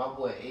 But my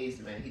boy Ace,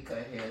 man, he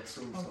cut hair too.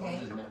 So I'm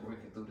just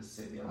networking through the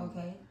city. I'm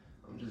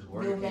just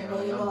working.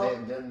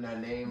 I'm building that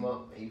name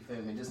up. You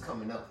feel me? Just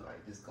coming up,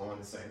 like just going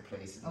to certain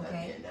places, not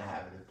having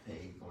to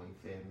pay. You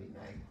feel me?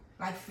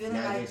 Like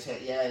feeling like it's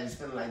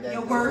feeling like that.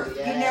 Your worth,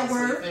 getting that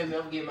worth. You feel me?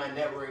 I'm getting my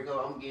network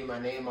up. I'm getting my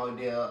name out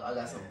there. I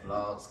got some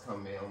vlogs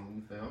coming.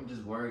 You feel me? I'm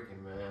just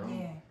working,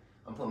 man.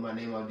 I'm putting my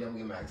name out there. I'm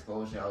getting my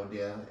exposure out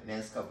there. The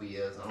next couple of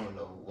years, I don't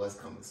know what's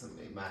coming to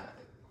me.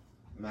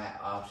 My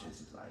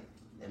options is like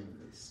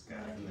limitless.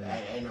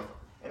 Ain't no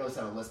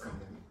telling what's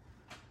coming to me.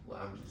 Well,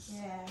 I'm just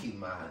keep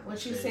my.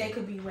 What you say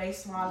could be way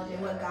smaller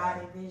than what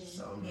God envisioned.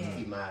 So I'm just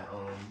keep my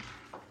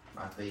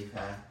faith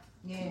high.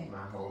 Yeah. Keep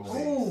my whole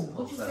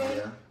what you say?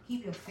 There.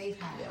 Keep your faith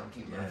high. Yeah, I'm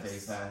keeping my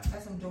faith high.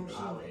 That's some dope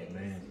shit.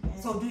 Man.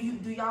 So do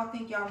y'all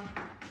think y'all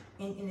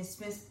in the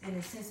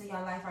sense of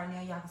y'all life right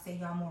now, y'all can say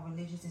y'all more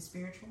religious and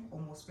spiritual,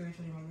 or more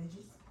spiritual than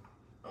religious?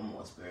 I'm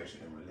more spiritual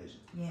than religious.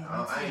 Yeah.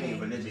 I ain't even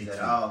religious at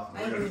all. I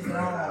ain't religious at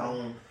all. I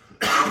don't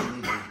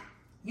even.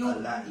 You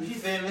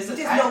feel me? You just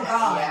know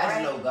God. Yeah, I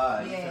just know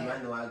God. Yeah. You feel me? I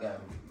know I got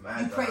my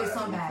you God. pray to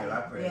somebody.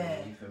 I pray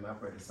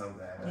to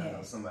somebody. I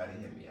know somebody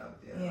hit me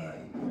out there. Yeah. Like,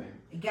 you feel me?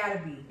 It gotta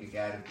be. You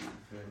feel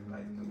me?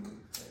 Like, you feel me?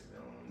 I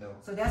don't know.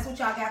 So that's what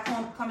y'all got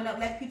coming up.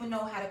 Let people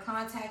know how to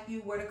contact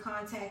you, where to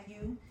contact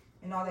you,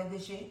 and all that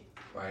good shit.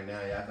 Right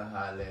now, y'all can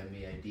holler at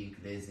me at D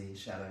Glizzy.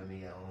 Shout out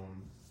me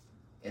on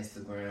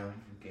Instagram.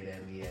 You get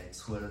at me at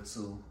Twitter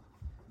too.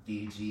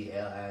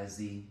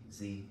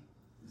 DGLIZZZY.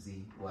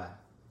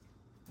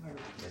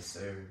 Yes,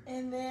 sir.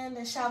 And then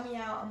to shout me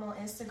out, I'm on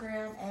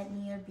Instagram at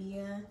Nia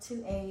Bia,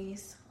 2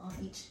 A's on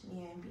each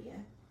Nia and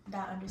Bia.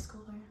 _.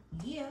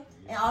 Yeah.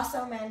 And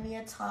also my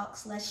Nia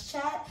Talks Let's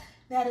Chat.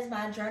 That is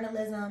my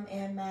journalism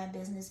and my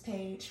business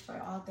page for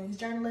all things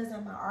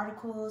journalism, my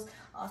articles,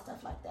 all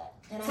stuff like that.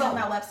 And I have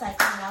my website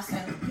coming out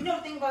soon. You know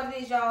the thing about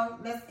it is, y'all,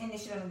 let's end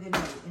this shit on a good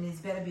note. And it's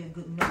better be a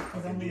good note.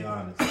 Because I need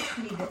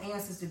the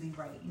answers to be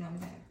right. You know what I'm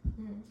saying?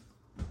 Mm-hmm.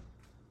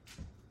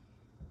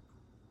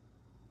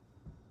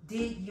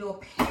 Did your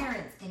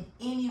parents in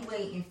any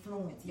way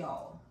influence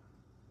y'all?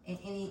 In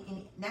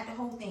any, not the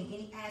whole thing,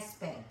 any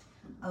aspect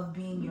of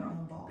being your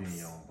own boss? Being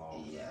your own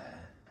boss. Yeah,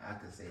 I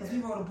could say that. Because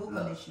we wrote a book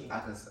on this shit. I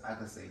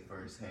could say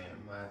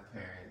firsthand, my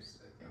parents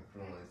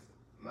influenced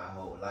my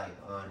whole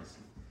life,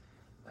 honestly.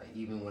 Like,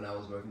 even when I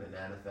was working a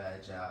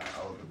 9-to-5 job,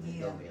 I was looking to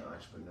go be an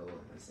entrepreneur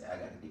and say, I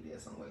got to get there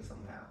some way,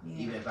 somehow. Yeah.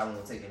 Even if I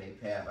won't take any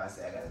path, I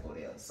say, I got to go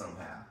there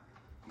somehow.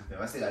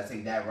 I still gotta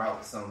take that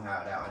route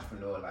somehow, that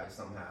entrepreneur life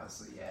somehow.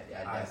 So yeah,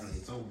 I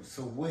definitely.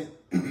 So what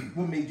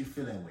made you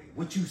feel that way?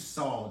 What you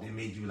saw that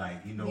made you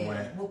like, you know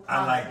what?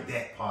 I like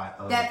that part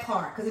of that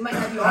part, because it might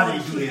not be all how they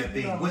do their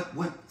thing. You know.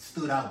 What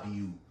stood out to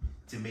you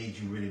to made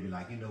you really be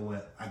like, you know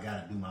what? I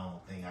gotta do my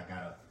own thing. I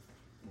gotta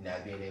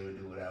not being able to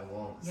do what I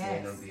want,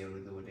 seeing them be able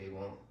to do what they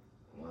want.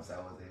 Once I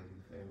was able,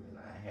 you feel me?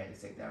 Like, I had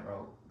to take that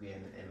road.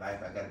 Being in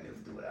life, I gotta be able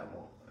to do what I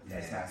want.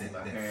 That's how I see my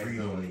that parents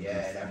freedom. do it.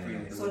 Yeah, that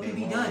freedom. So it can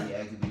be done. Yeah,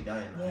 it can be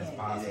done. Like, Yeah. It's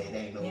possible. It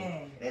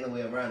ain't no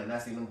way around it. And I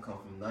see them come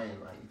from nothing.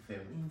 Like, you feel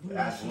me?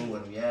 I grew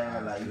with them.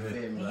 Yeah, like, you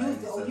feel me?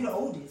 And you the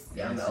oldest.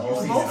 Yeah, I'm the So you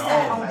oldest. see On both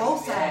sides. On Like,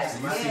 both yeah,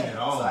 sides. You seen it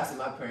all. So I see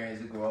my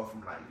parents grow up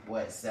from like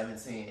what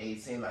 17,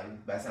 18,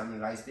 like by the time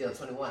I'm like still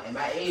 21. And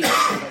my age,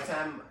 by the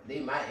time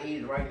my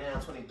age right now,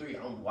 23.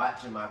 I'm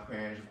watching my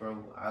parents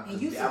grow.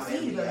 And you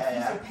succeeded us.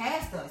 You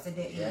surpassed us at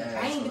that age. Yeah,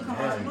 I ain't even come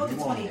out to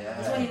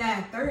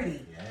 29, 30.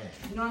 Yeah.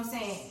 You know what I'm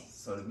saying?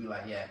 So to be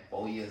like,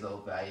 4 years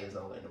old, 5 years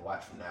old, and to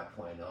watch from that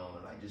point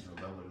on, like just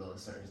remember little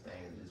certain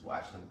things, and just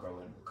watching them grow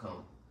and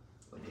become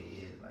what they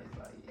is. Like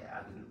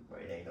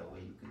it ain't no way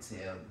you can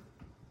tell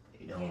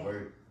it don't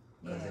work.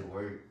 Because it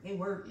worked. It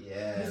worked.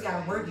 Yeah. You just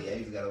gotta work it. Yeah, you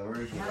just gotta work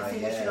it. You know what I'm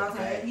saying? That shit all the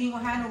time. You ain't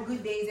gonna have no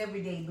good days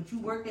every day, but you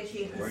work that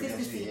shit.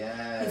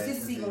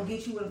 Consistency gonna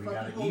get you where the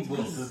fuck you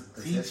supposed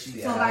to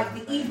be. So like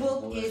the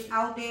ebook is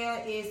out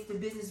there, it's the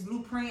business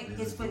blueprint,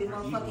 it's for the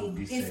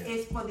motherfucking,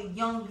 it's for the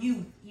young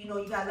youth. You know,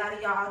 you got a lot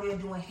of y'all out there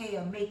doing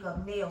hair,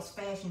 makeup, nails,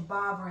 fashion,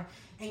 barbering,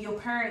 and your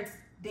parents,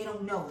 they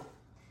don't know.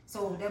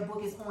 So that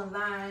book is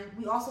online.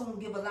 We also gonna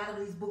give a lot of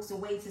these books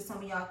away to some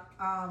of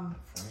y'all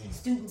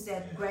students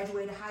that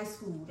graduated high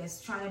school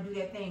that's trying to do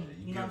that thing.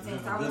 You know what I'm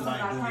saying? So I want some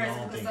of my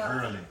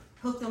parents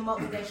hook them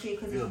up with that shit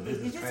because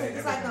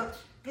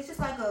it's just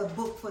like a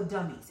book for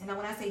dummies. And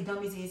when I say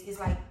dummies, it's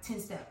like 10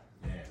 steps.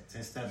 Yeah,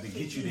 10 steps to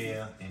get you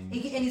there, and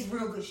it's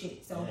real good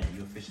shit. So,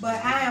 yeah,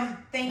 but I am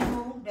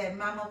thankful that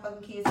my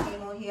motherfucking kids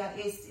came on here.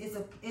 It's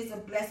a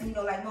blessing, you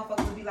know. Like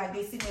motherfuckers will be like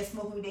they sitting there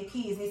smoking with their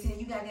kids. They saying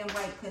you goddamn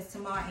right because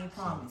tomorrow ain't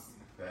promised.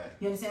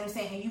 You understand what I'm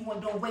saying? And you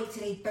don't wait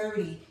till they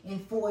 30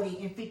 and 40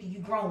 and 50. You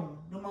grown.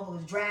 The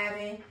motherfuckers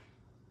driving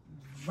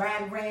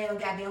around,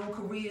 got their own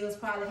careers,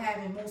 probably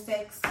having more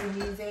sex than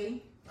these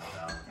age.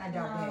 I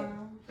doubt that.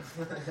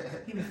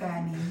 Give me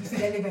 5 minutes. You see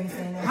that nigga ain't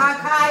saying that. Huh,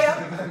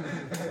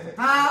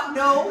 Kaya?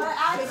 No. But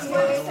I just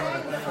want to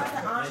say for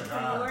the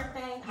entrepreneur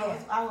thing,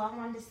 I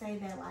wanted to say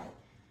that like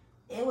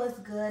it was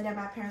good that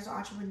my parents were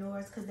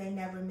entrepreneurs because they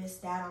never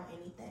missed out on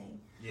anything.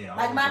 Yeah,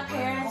 like my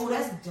parents,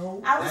 that's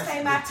dope. I would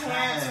say my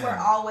parents were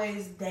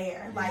always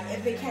there. Like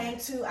if it came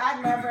to, I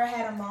never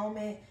had a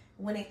moment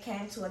when it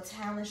came to a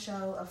talent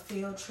show, a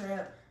field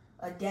trip,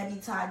 a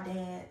debutante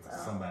dance.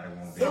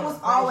 It was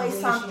always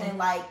something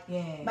like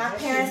my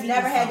parents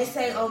never had to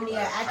say, "Oh,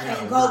 Nia, I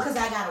can't go because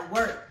I gotta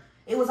work."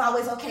 It was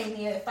always, "Okay,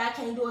 Nia, if I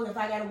can't do it, if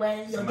I got a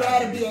wedding, your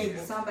dad will be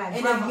able. And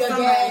if your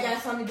dad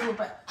got something to do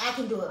with it, I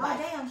can do it." Like,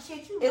 damn,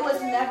 shit, it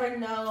was never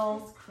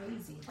no. It's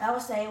crazy. I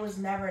would say it was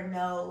never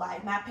no.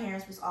 Like my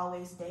parents was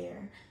always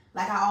there.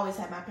 Like I always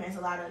had my parents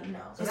a lot of, you know.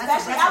 So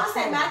especially, I would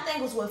say my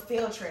thing was with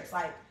field trips.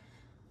 Like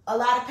a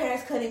lot of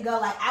parents couldn't go.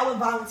 Like I would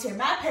volunteer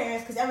my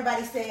parents because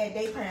everybody said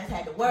their parents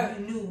had to work.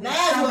 You knew.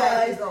 Mine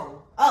was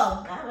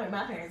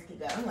my parents could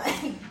go.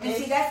 Like, and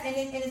see that's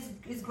and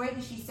it's great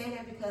that she say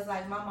that because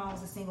like my mom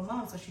was a single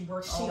mom, so she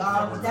worked all the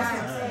time.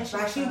 That's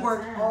what I'm saying. She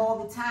worked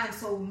all the time,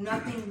 so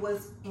nothing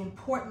was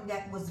important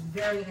that was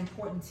very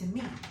important to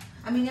me.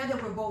 I mean, now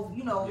that we're both,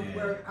 you know,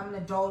 I'm an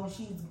adult and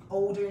she's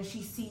older and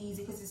she sees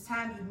it because it's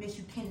time you miss,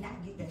 you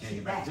cannot get that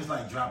shit back. Just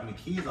like dropping the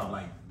kids off,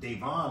 like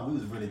Davon, we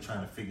was really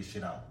trying to figure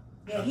shit out.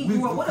 Yeah, he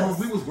grew up with us.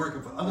 We was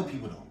working for other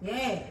people though.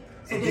 Yeah.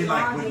 So and then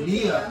like with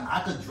Nia,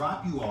 I could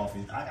drop you off.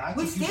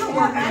 We still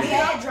work. My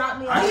dad dropped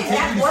me off. I didn't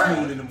take you to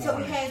school in the morning. So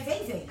we had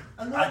Zay.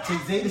 I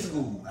take Zay to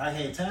school. I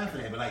had time for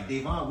that. But like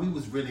Davon, we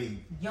was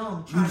really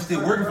young. We was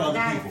still working for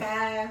other people.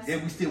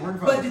 Yeah, we still working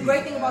for other people. But the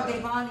great thing about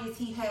Davon is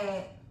he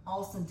had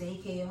awesome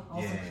daycare.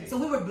 So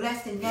we were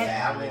blessed in that.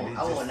 Yeah,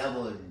 I won't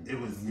never. It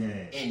was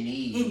in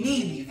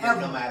need.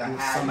 No matter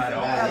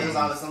how. It was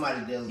always somebody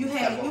that you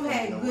had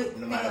good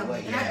no matter what.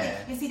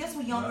 And see, that's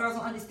what young girls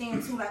don't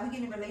understand too. Like we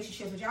get in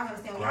relationships, but y'all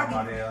understand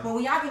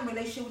when y'all get in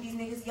relationship with these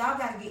niggas, y'all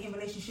gotta get in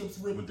relationships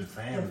with the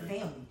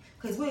family.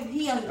 Because if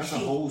he ain't that's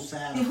shit, a whole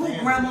side then who family.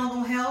 grandma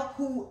gonna help,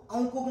 who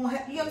uncle gonna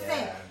help, you know what I'm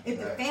saying? If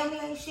the family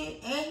ain't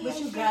shit and but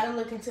you gotta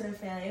look into the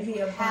family. It'd be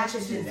a bunch of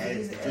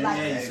diseases.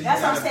 Like,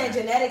 that's what I'm saying,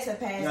 genetics are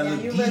passed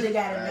down. You really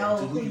gotta know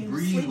who you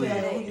sleep with.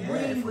 Who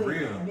you breathe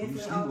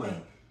with.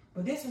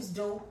 But this was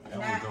dope,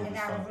 and I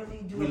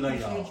really do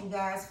appreciate you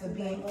guys for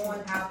being on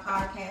our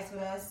podcast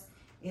with us.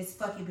 It's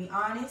Fucking Be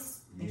Honest.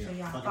 Make sure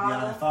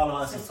y'all follow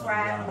us,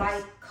 subscribe,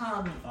 like,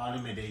 comment. Follow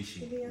me, they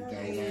shit.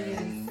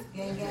 Gang.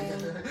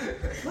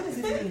 What does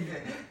this mean?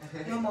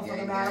 No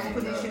motherfucking matter. I'm gonna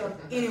put this shit up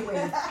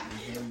anyway.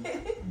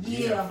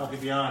 Yeah. Fucking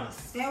be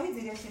honest. Damn, we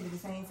did that shit at the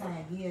same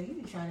time. Yeah, you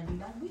be trying to be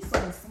like, we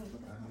so insane.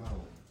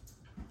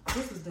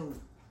 This was dope.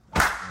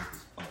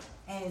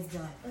 And it's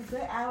done. A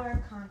good hour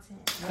of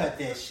content. Cut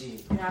that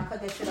shit. And I'll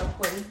cut that shit up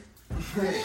quick.